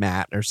or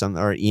Matt or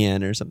something, or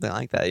Ian or something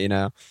like that. You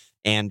know,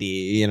 Andy.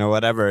 You know,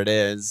 whatever it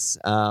is.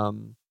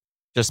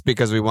 Just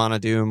because we want to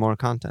do more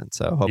content.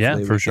 So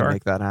hopefully we can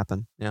make that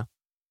happen. Yeah.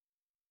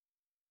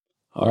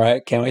 All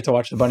right. Can't wait to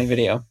watch the bunny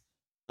video.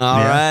 All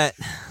right.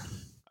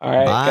 All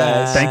right,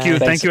 guys. Thank you,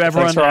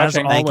 everyone. Thanks for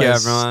watching. Thank you,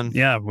 everyone.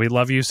 Yeah, we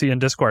love you. See you in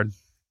Discord.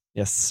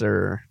 Yes,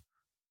 sir.